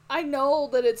 I know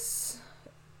that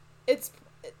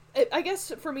I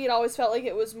guess for me it always felt like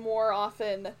it was more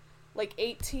often like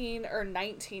 18 or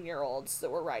 19-year-olds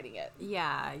that were writing it.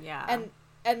 Yeah.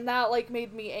 And that, like,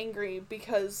 made me angry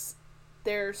because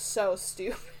they're so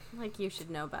stupid. Like, you should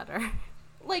know better.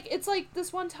 Like, it's like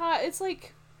this one time, it's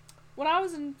like when I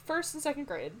was in 1st and 2nd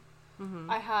grade,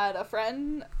 I had a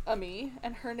friend, Ami,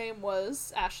 and her name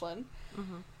was Ashlyn.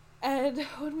 And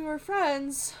when we were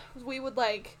friends, we would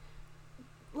like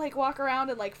walk around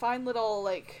and, like, find little,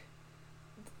 like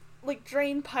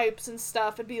drain pipes and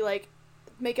stuff and be like,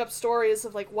 make up stories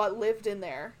of, like, what lived in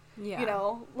there. Yeah. You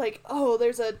know, like, oh,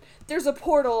 there's a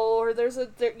portal, or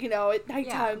you know, at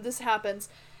nighttime this happens.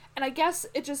 And I guess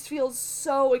it just feels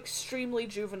so extremely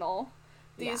juvenile,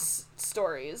 these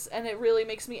stories, and it really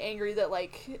makes me angry that,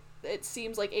 like, it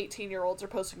seems like 18-year-olds are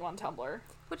posting them on Tumblr.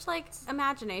 Which, like,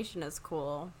 imagination is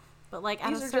cool, but, like,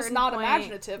 at a certain point... These are just not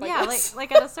imaginative, I guess. Yeah,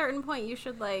 like, at a certain point, you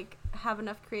should, like, have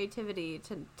enough creativity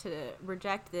to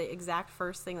reject the exact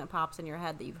first thing that pops in your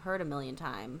head that you've heard a million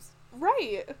times.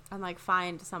 Right. And, like,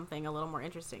 find something a little more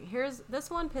interesting. This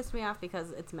one pissed me off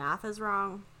because its math is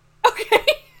wrong. Okay.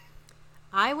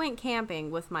 I went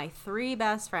camping with my 3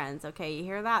 best friends. Okay, you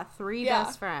hear that? 3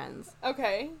 best friends.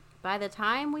 Okay. By the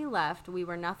time we left, we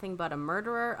were nothing but a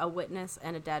murderer, a witness,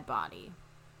 and a dead body.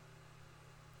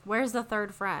 Where's the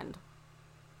 3rd friend?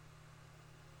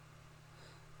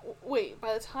 Wait,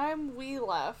 by the time we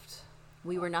left...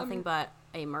 We were nothing but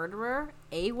a murderer,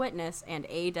 a witness, and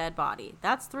a dead body.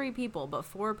 That's 3 people, but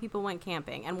 4 people went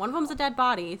camping. And one of them's a dead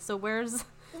body, so where's...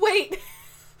 Wait!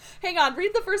 Hang on,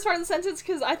 read the first part of the sentence,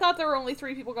 because I thought there were only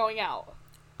 3 people going out.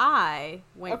 I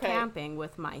went camping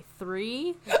with my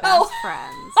 3 best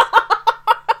friends.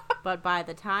 But by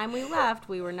the time we left,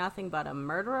 we were nothing but a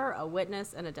murderer, a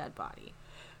witness, and a dead body.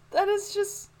 That is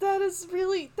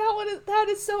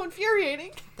so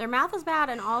infuriating. Their math is bad,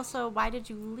 and also, why did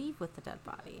you leave with the dead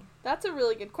body? That's a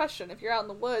really good question. If you're out in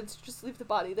the woods, just leave the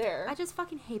body there. I just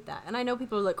fucking hate that. And I know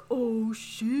people are like, oh,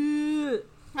 shit.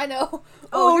 I know.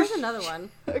 Here's another one.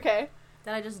 Okay.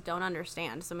 That I just don't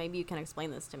understand, so maybe you can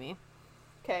explain this to me.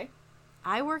 Okay.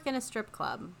 I work in a strip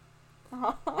club,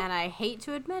 and I hate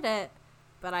to admit it,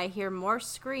 but I hear more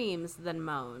screams than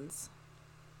moans.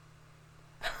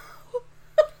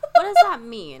 What does that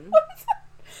mean?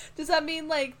 Does that mean,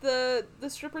 like, the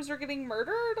strippers are getting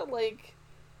murdered? Like...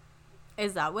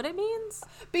 Is that what it means?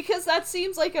 Because that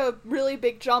seems like a really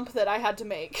big jump that I had to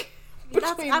make.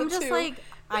 I'm just like,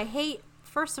 I hate...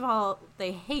 First of all,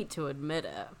 they hate to admit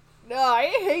it. No, I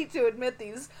hate to admit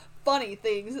these funny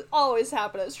things always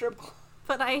happen at strip clubs.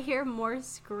 But I hear more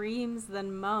screams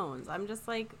than moans. I'm just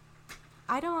like,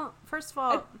 I don't... First of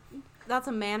all... That's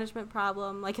a management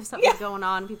problem. Like, if something's going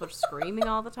on, people are screaming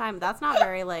all the time. That's not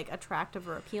very, like, attractive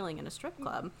or appealing in a strip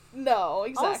club. No,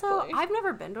 exactly. Also, I've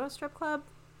never been to a strip club.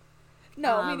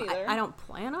 No, me neither. I don't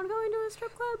plan on going to a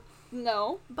strip club.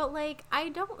 No. But, like, I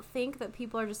don't think that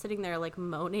people are just sitting there, like,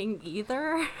 moaning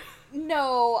either.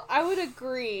 No, I would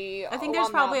agree. I think there's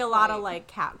probably a lot of,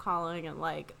 like, catcalling and,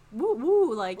 like,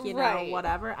 woo-woo, like, you know,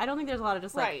 whatever. I don't think there's a lot of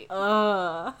just, like,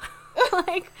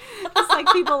 like, just, like,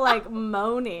 people, like,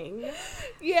 moaning.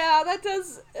 Yeah, that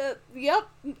does, yep,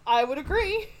 I would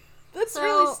agree. That's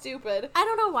really stupid. I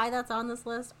don't know why that's on this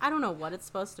list. I don't know what it's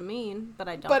supposed to mean, but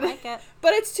I don't like it.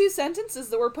 But it's 2 sentences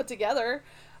that were put together.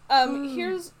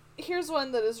 Here's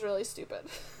one that is really stupid.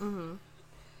 Mm-hmm.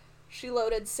 She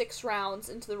loaded 6 rounds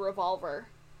into the revolver.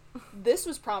 This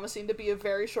was promising to be a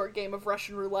very short game of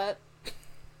Russian roulette.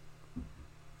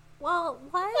 Well,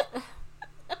 what?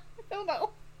 I don't know.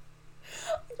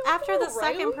 After the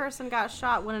second person got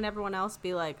shot, wouldn't everyone else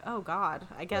be like, oh god,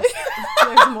 I guess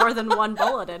there's more than one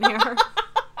bullet in here?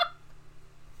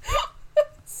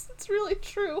 It's really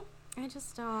true. I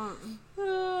just don't.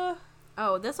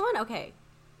 Oh, this one? Okay.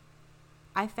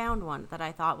 I found one that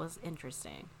I thought was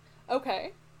interesting.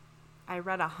 Okay. I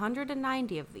read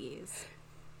 190 of these.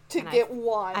 To get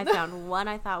one. I found one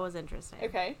I thought was interesting.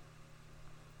 Okay.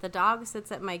 The dog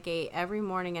sits at my gate every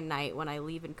morning and night when I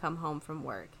leave and come home from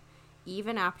work.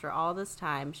 Even after all this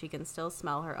time, she can still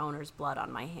smell her owner's blood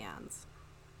on my hands.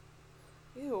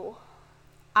 Ew.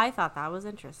 I thought that was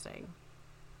interesting.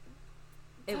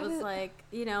 It was like,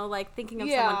 you know, like thinking of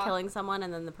someone killing someone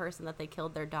and then the person that they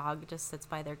killed, their dog, just sits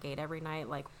by their gate every night,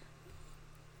 like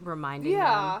reminding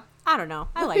them. I don't know.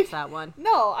 I liked that one.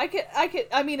 No,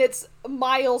 I mean, it's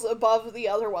miles above the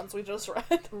other ones we just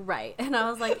read. Right. And I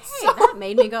was like, hey, that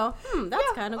made me go,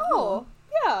 that's kind of cool.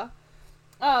 Yeah.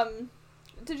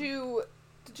 Did you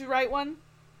write one?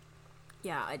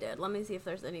 Yeah, I did. Let me see if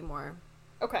there's any more.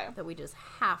 Okay. That we just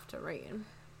have to read.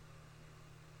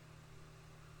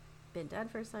 Been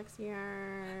dead for 6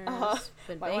 years.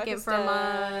 Been vacant for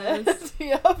months.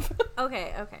 Yep.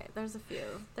 Okay. There's a few.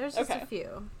 There's just a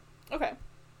few. Okay.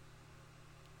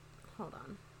 Hold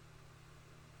on.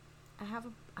 I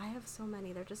have so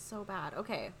many. They're just so bad.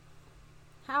 Okay.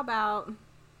 How about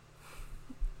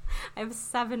I have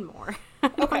 7 more.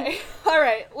 Okay. All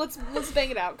right. Let's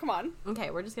bang it out. Come on.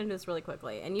 Okay, we're just going to do this really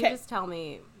quickly and you just tell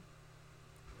me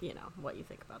what you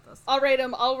think about this. I'll rate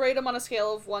them on a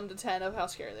scale of 1 to 10 of how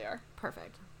scary they are.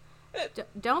 Perfect.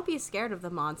 Don't be scared of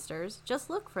the monsters. Just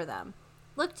look for them.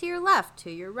 Look to your left, to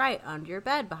your right, under your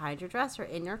bed, behind your dresser,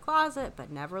 in your closet,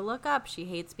 but never look up. She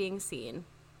hates being seen.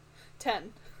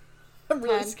 10. I'm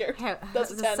really scared. That's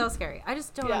a 10. This is so scary. I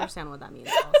just don't understand what that means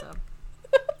also.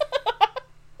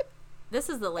 This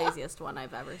is the laziest one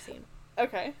I've ever seen.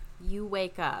 Okay. You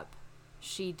wake up.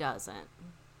 She doesn't.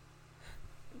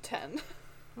 10.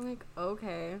 I'm like,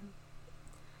 okay.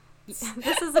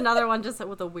 This is another one just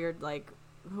with a weird, like,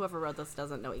 whoever wrote this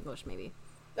doesn't know English, maybe.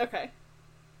 Okay.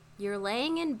 You're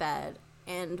laying in bed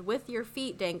and with your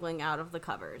feet dangling out of the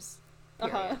covers.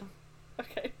 Period.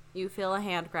 Okay. You feel a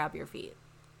hand grab your feet.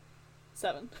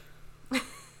 7.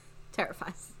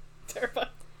 Terrifying.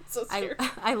 So scared.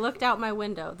 I looked out my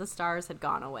window. The stars had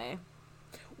gone away.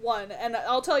 1, and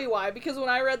I'll tell you why, because when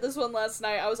I read this one last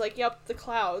night, I was like, yep, the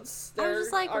clouds. There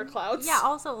are clouds. Yeah,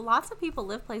 also, lots of people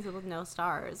live places with no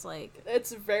stars. Like,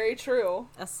 it's very true.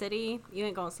 A city, you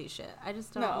ain't gonna see shit. I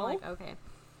just don't, like, okay.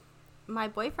 My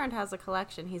boyfriend has a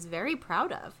collection he's very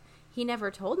proud of. He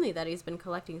never told me that he's been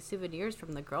collecting souvenirs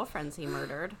from the girlfriends he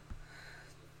murdered.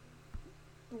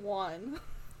 1.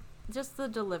 Just the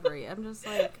delivery. I'm just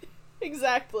like...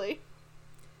 Exactly.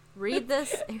 Read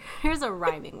this. Here's a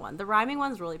rhyming one. The rhyming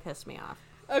ones really pissed me off.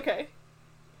 Okay.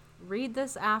 Read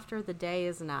this after the day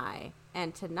is nigh,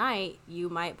 and tonight you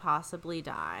might possibly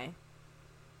die.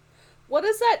 What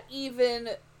does that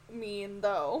even mean,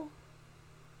 though?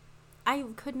 I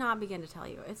could not begin to tell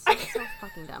you. It's so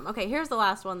fucking dumb. Okay, here's the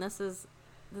last one. This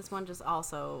one just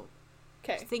also...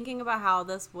 Okay. Thinking about how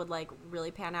this would, like, really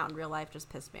pan out in real life just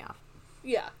pissed me off.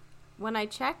 Yeah. When I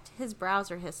checked his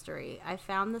browser history, I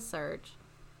found the search...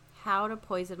 How to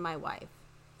poison my wife.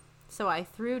 So I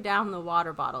threw down the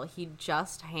water bottle he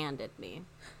just handed me.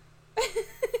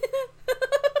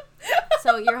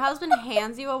 So your husband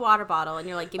hands you a water bottle and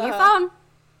you're like, give me your phone.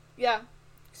 Yeah.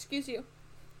 Excuse you.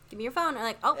 Give me your phone. And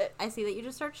like, oh, I see that you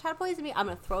just searched how to poison me. I'm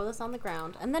going to throw this on the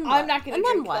ground. And then what? I'm not going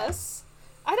to drink this.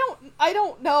 I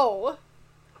don't know.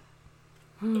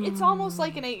 It's almost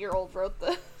like an 8-year-old wrote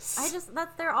this.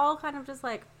 They're all kind of just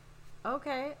like,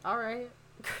 okay, all right.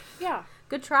 Yeah.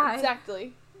 Good try.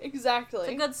 Exactly. It's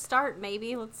a good start,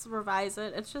 maybe. Let's revise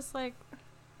it. It's just like...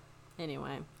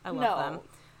 Anyway, I love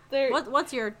them.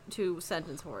 What's your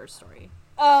 2-sentence horror story?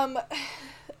 I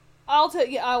will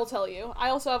tell you. I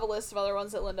also have a list of other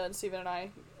ones that Linda and Steven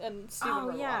and Steven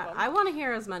wrote a lot of them. I want to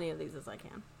hear as many of these as I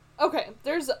can. Okay.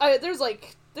 There's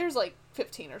like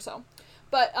 15 or so.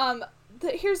 But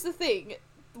here's the thing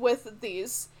with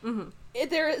these. Mm-hmm.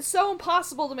 They're so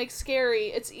impossible to make scary.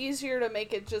 It's easier to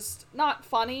make it just not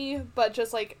funny, but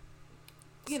just like,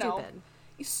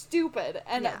 stupid.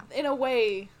 And in a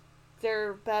way,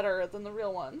 they're better than the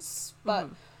real ones. But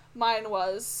mine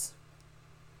was,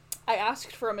 I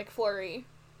asked for a McFlurry.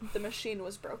 The machine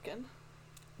was broken.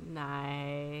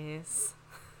 Nice.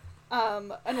 And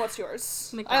what's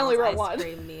yours? McDonald's I only wrote ice one.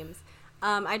 Cream memes.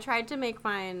 I tried to make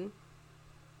mine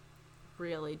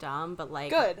really dumb, but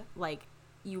like, good. Like,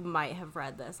 you might have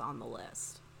read this on the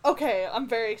list. Okay, I'm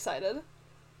very excited.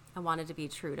 I wanted to be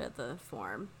true to the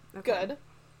form. Okay. Good.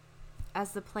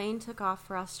 As the plane took off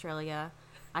for Australia,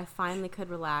 I finally could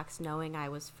relax knowing I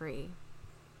was free.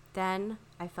 Then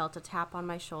I felt a tap on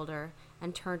my shoulder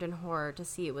and turned in horror to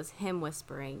see it was him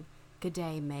whispering, "Good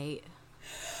day, mate."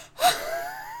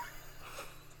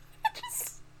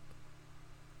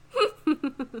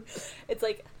 It's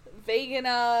like vague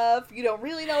enough. You don't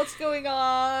really know what's going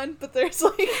on, but there's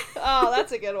like, oh,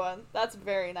 that's a good one. That's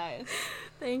very nice.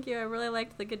 Thank you. I really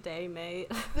liked the "good day,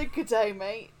 mate." The "good day,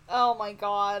 mate." Oh my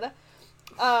god.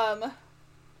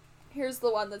 Here's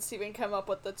the one that Steven came up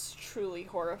with that's truly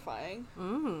horrifying.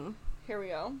 Here we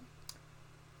go.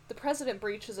 The president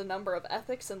breaches a number of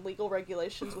ethics and legal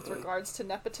regulations with regards to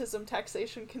nepotism,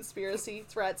 taxation, conspiracy,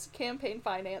 threats, campaign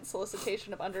finance,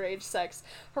 solicitation of underage sex,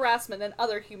 harassment, and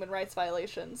other human rights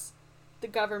violations. The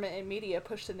government and media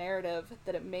push the narrative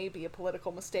that it may be a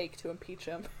political mistake to impeach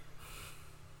him.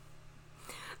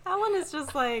 That one is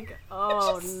just like,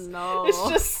 oh no. It's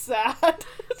just sad.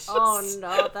 Oh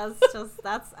no,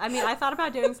 that's, I mean, I thought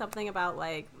about doing something about,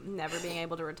 like, never being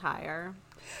able to retire.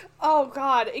 Oh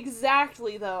god,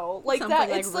 exactly though. Like something that,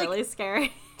 like, it's really like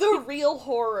scary. The real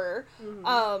horror.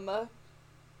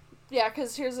 Yeah,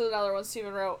 because here's another one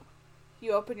Steven wrote.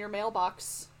 You open your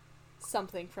mailbox,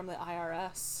 something from the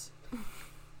IRS.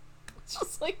 It's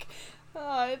just like,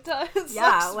 it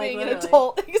sucks being literally an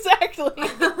adult. Exactly.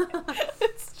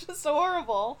 It's just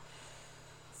horrible.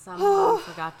 Someone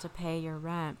forgot to pay your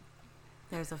rent.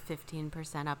 There's a 15%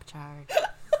 upcharge.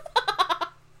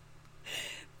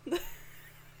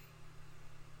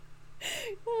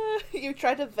 You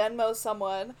tried to Venmo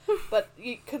someone, but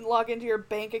you couldn't log into your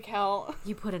bank account.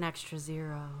 You put an extra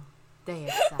 0. They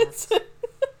accept.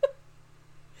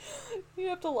 You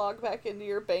have to log back into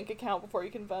your bank account before you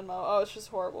can Venmo. Oh, it's just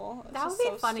horrible. It's that would be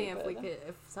so funny stupid.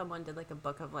 If someone did like a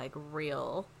book of like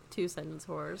real 2-sentence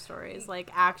horror stories,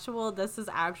 like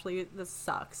this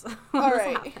sucks. All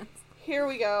right, here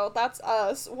we go. That's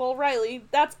us. Well, Riley,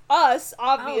 that's us.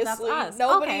 Obviously, that's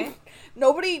us.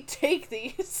 Nobody take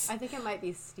these. I think it might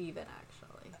be Steven,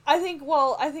 actually. I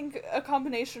think a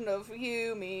combination of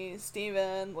you, me,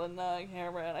 Steven, Linda,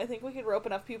 Cameron. I think we could rope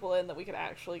enough people in that we could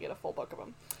actually get a full book of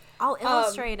them. I'll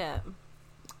illustrate it.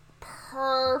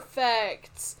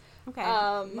 Perfect. Okay.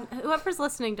 Whoever's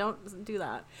listening, don't do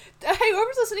that. Hey,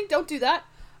 whoever's listening, don't do that.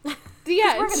 The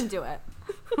end. We're gonna do it.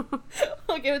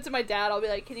 I'll give it to my dad. I'll be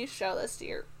like, "Can you show this to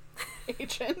your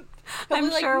agent?"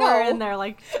 I'm sure no. we're in there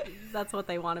like that's what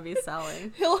they want to be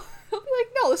selling. He'll be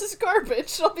like, "No, this is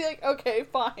garbage." I'll be like, "Okay,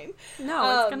 fine."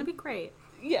 No, it's gonna be great.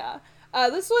 Yeah.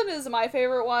 This one is my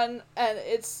favorite one, and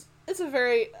it's a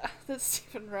very that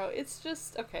Steven wrote. It's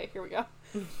just okay. Here we go.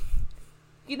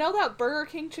 You know that Burger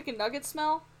King chicken nugget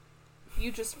smell? You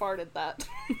just farted that.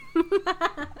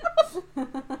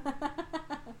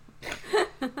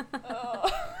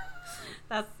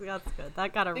 That's good.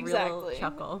 That got a real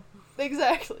chuckle.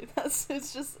 Exactly. It's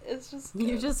just good.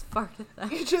 You just farted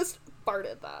that. You just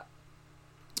farted that.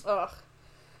 Ugh.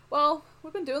 Well,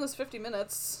 we've been doing this 50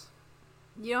 minutes.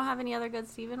 You don't have any other good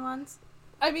Steven ones?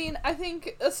 I mean, I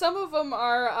think some of them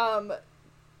are,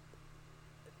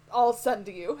 I'll send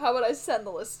to you. How about I send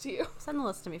the list to you? Send the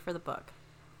list to me for the book.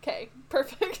 Okay,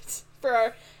 perfect. For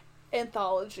our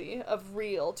anthology of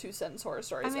real 2-sentence horror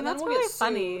stories. I mean, and that's then we'll really get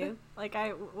funny. Like,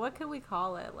 what could we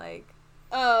call it? Like,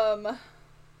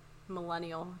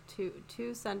 millennial,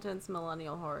 two-sentence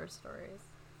millennial horror stories.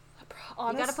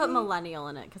 Honestly, you gotta put millennial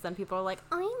in it, because then people are like,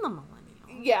 I'm a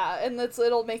millennial. Yeah, and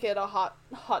it'll make it a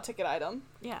hot ticket item.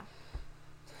 Yeah.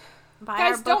 Buy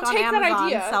Guys, our book don't on take Amazon, that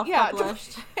idea.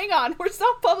 Self-published. Yeah, hang on, we're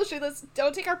self-publishing this.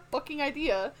 Don't take our fucking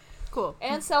idea. Cool.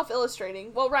 And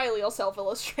self-illustrating. Well, Riley will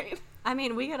self-illustrate. I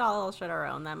mean, we could all illustrate our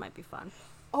own. That might be fun.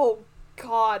 Oh,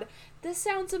 God. This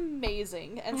sounds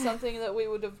amazing, and something that we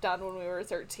would have done when we were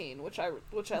 13, which I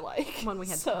like. When we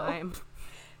had time.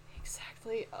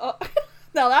 Exactly.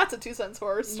 Now that's a 2-sentence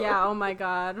horror story. Yeah, oh my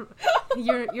god.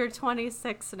 You're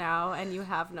 26 now, and you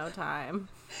have no time.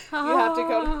 You have to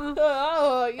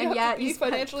go. You have to be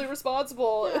financially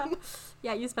responsible. Yeah.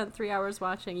 Yeah, you spent 3 hours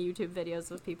watching YouTube videos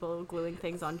of people gluing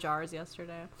things on jars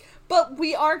yesterday. But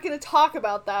we aren't going to talk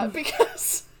about that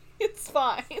because it's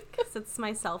fine. Because it's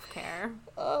my self-care.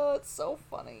 Oh, it's so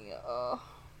funny. All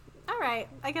right,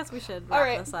 I guess we should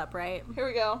wrap this up, right? Here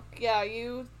we go. Yeah,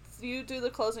 you do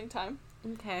the closing time.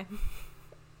 Okay.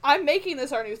 I'm making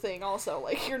this our new thing also.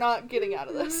 Like, you're not getting out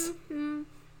of this.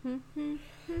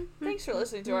 Thanks for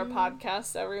listening to our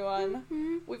podcast,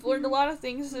 everyone. We've learned a lot of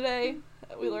things today.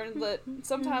 We learned that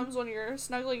sometimes when you're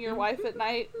snuggling your wife at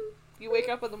night, you wake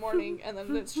up in the morning and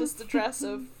then it's just the dress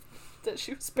that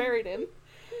she was buried in.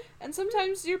 And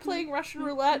sometimes you're playing Russian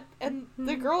roulette, and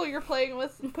the girl you're playing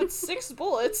with puts 6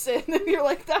 bullets in, and you're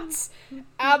like, that's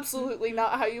absolutely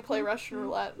not how you play Russian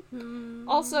roulette.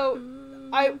 Also,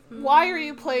 why are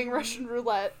you playing Russian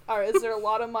roulette? Or is there a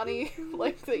lot of money,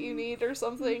 like, that you need or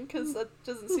something? Because that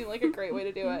doesn't seem like a great way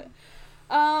to do it.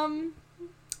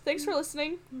 Thanks for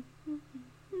listening.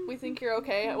 We think you're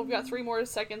okay. We've got 3 more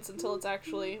seconds until it's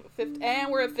actually 50,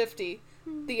 and we're at 50.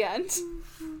 The end.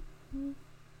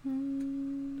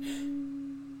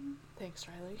 Thanks,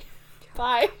 Riley.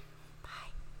 Bye.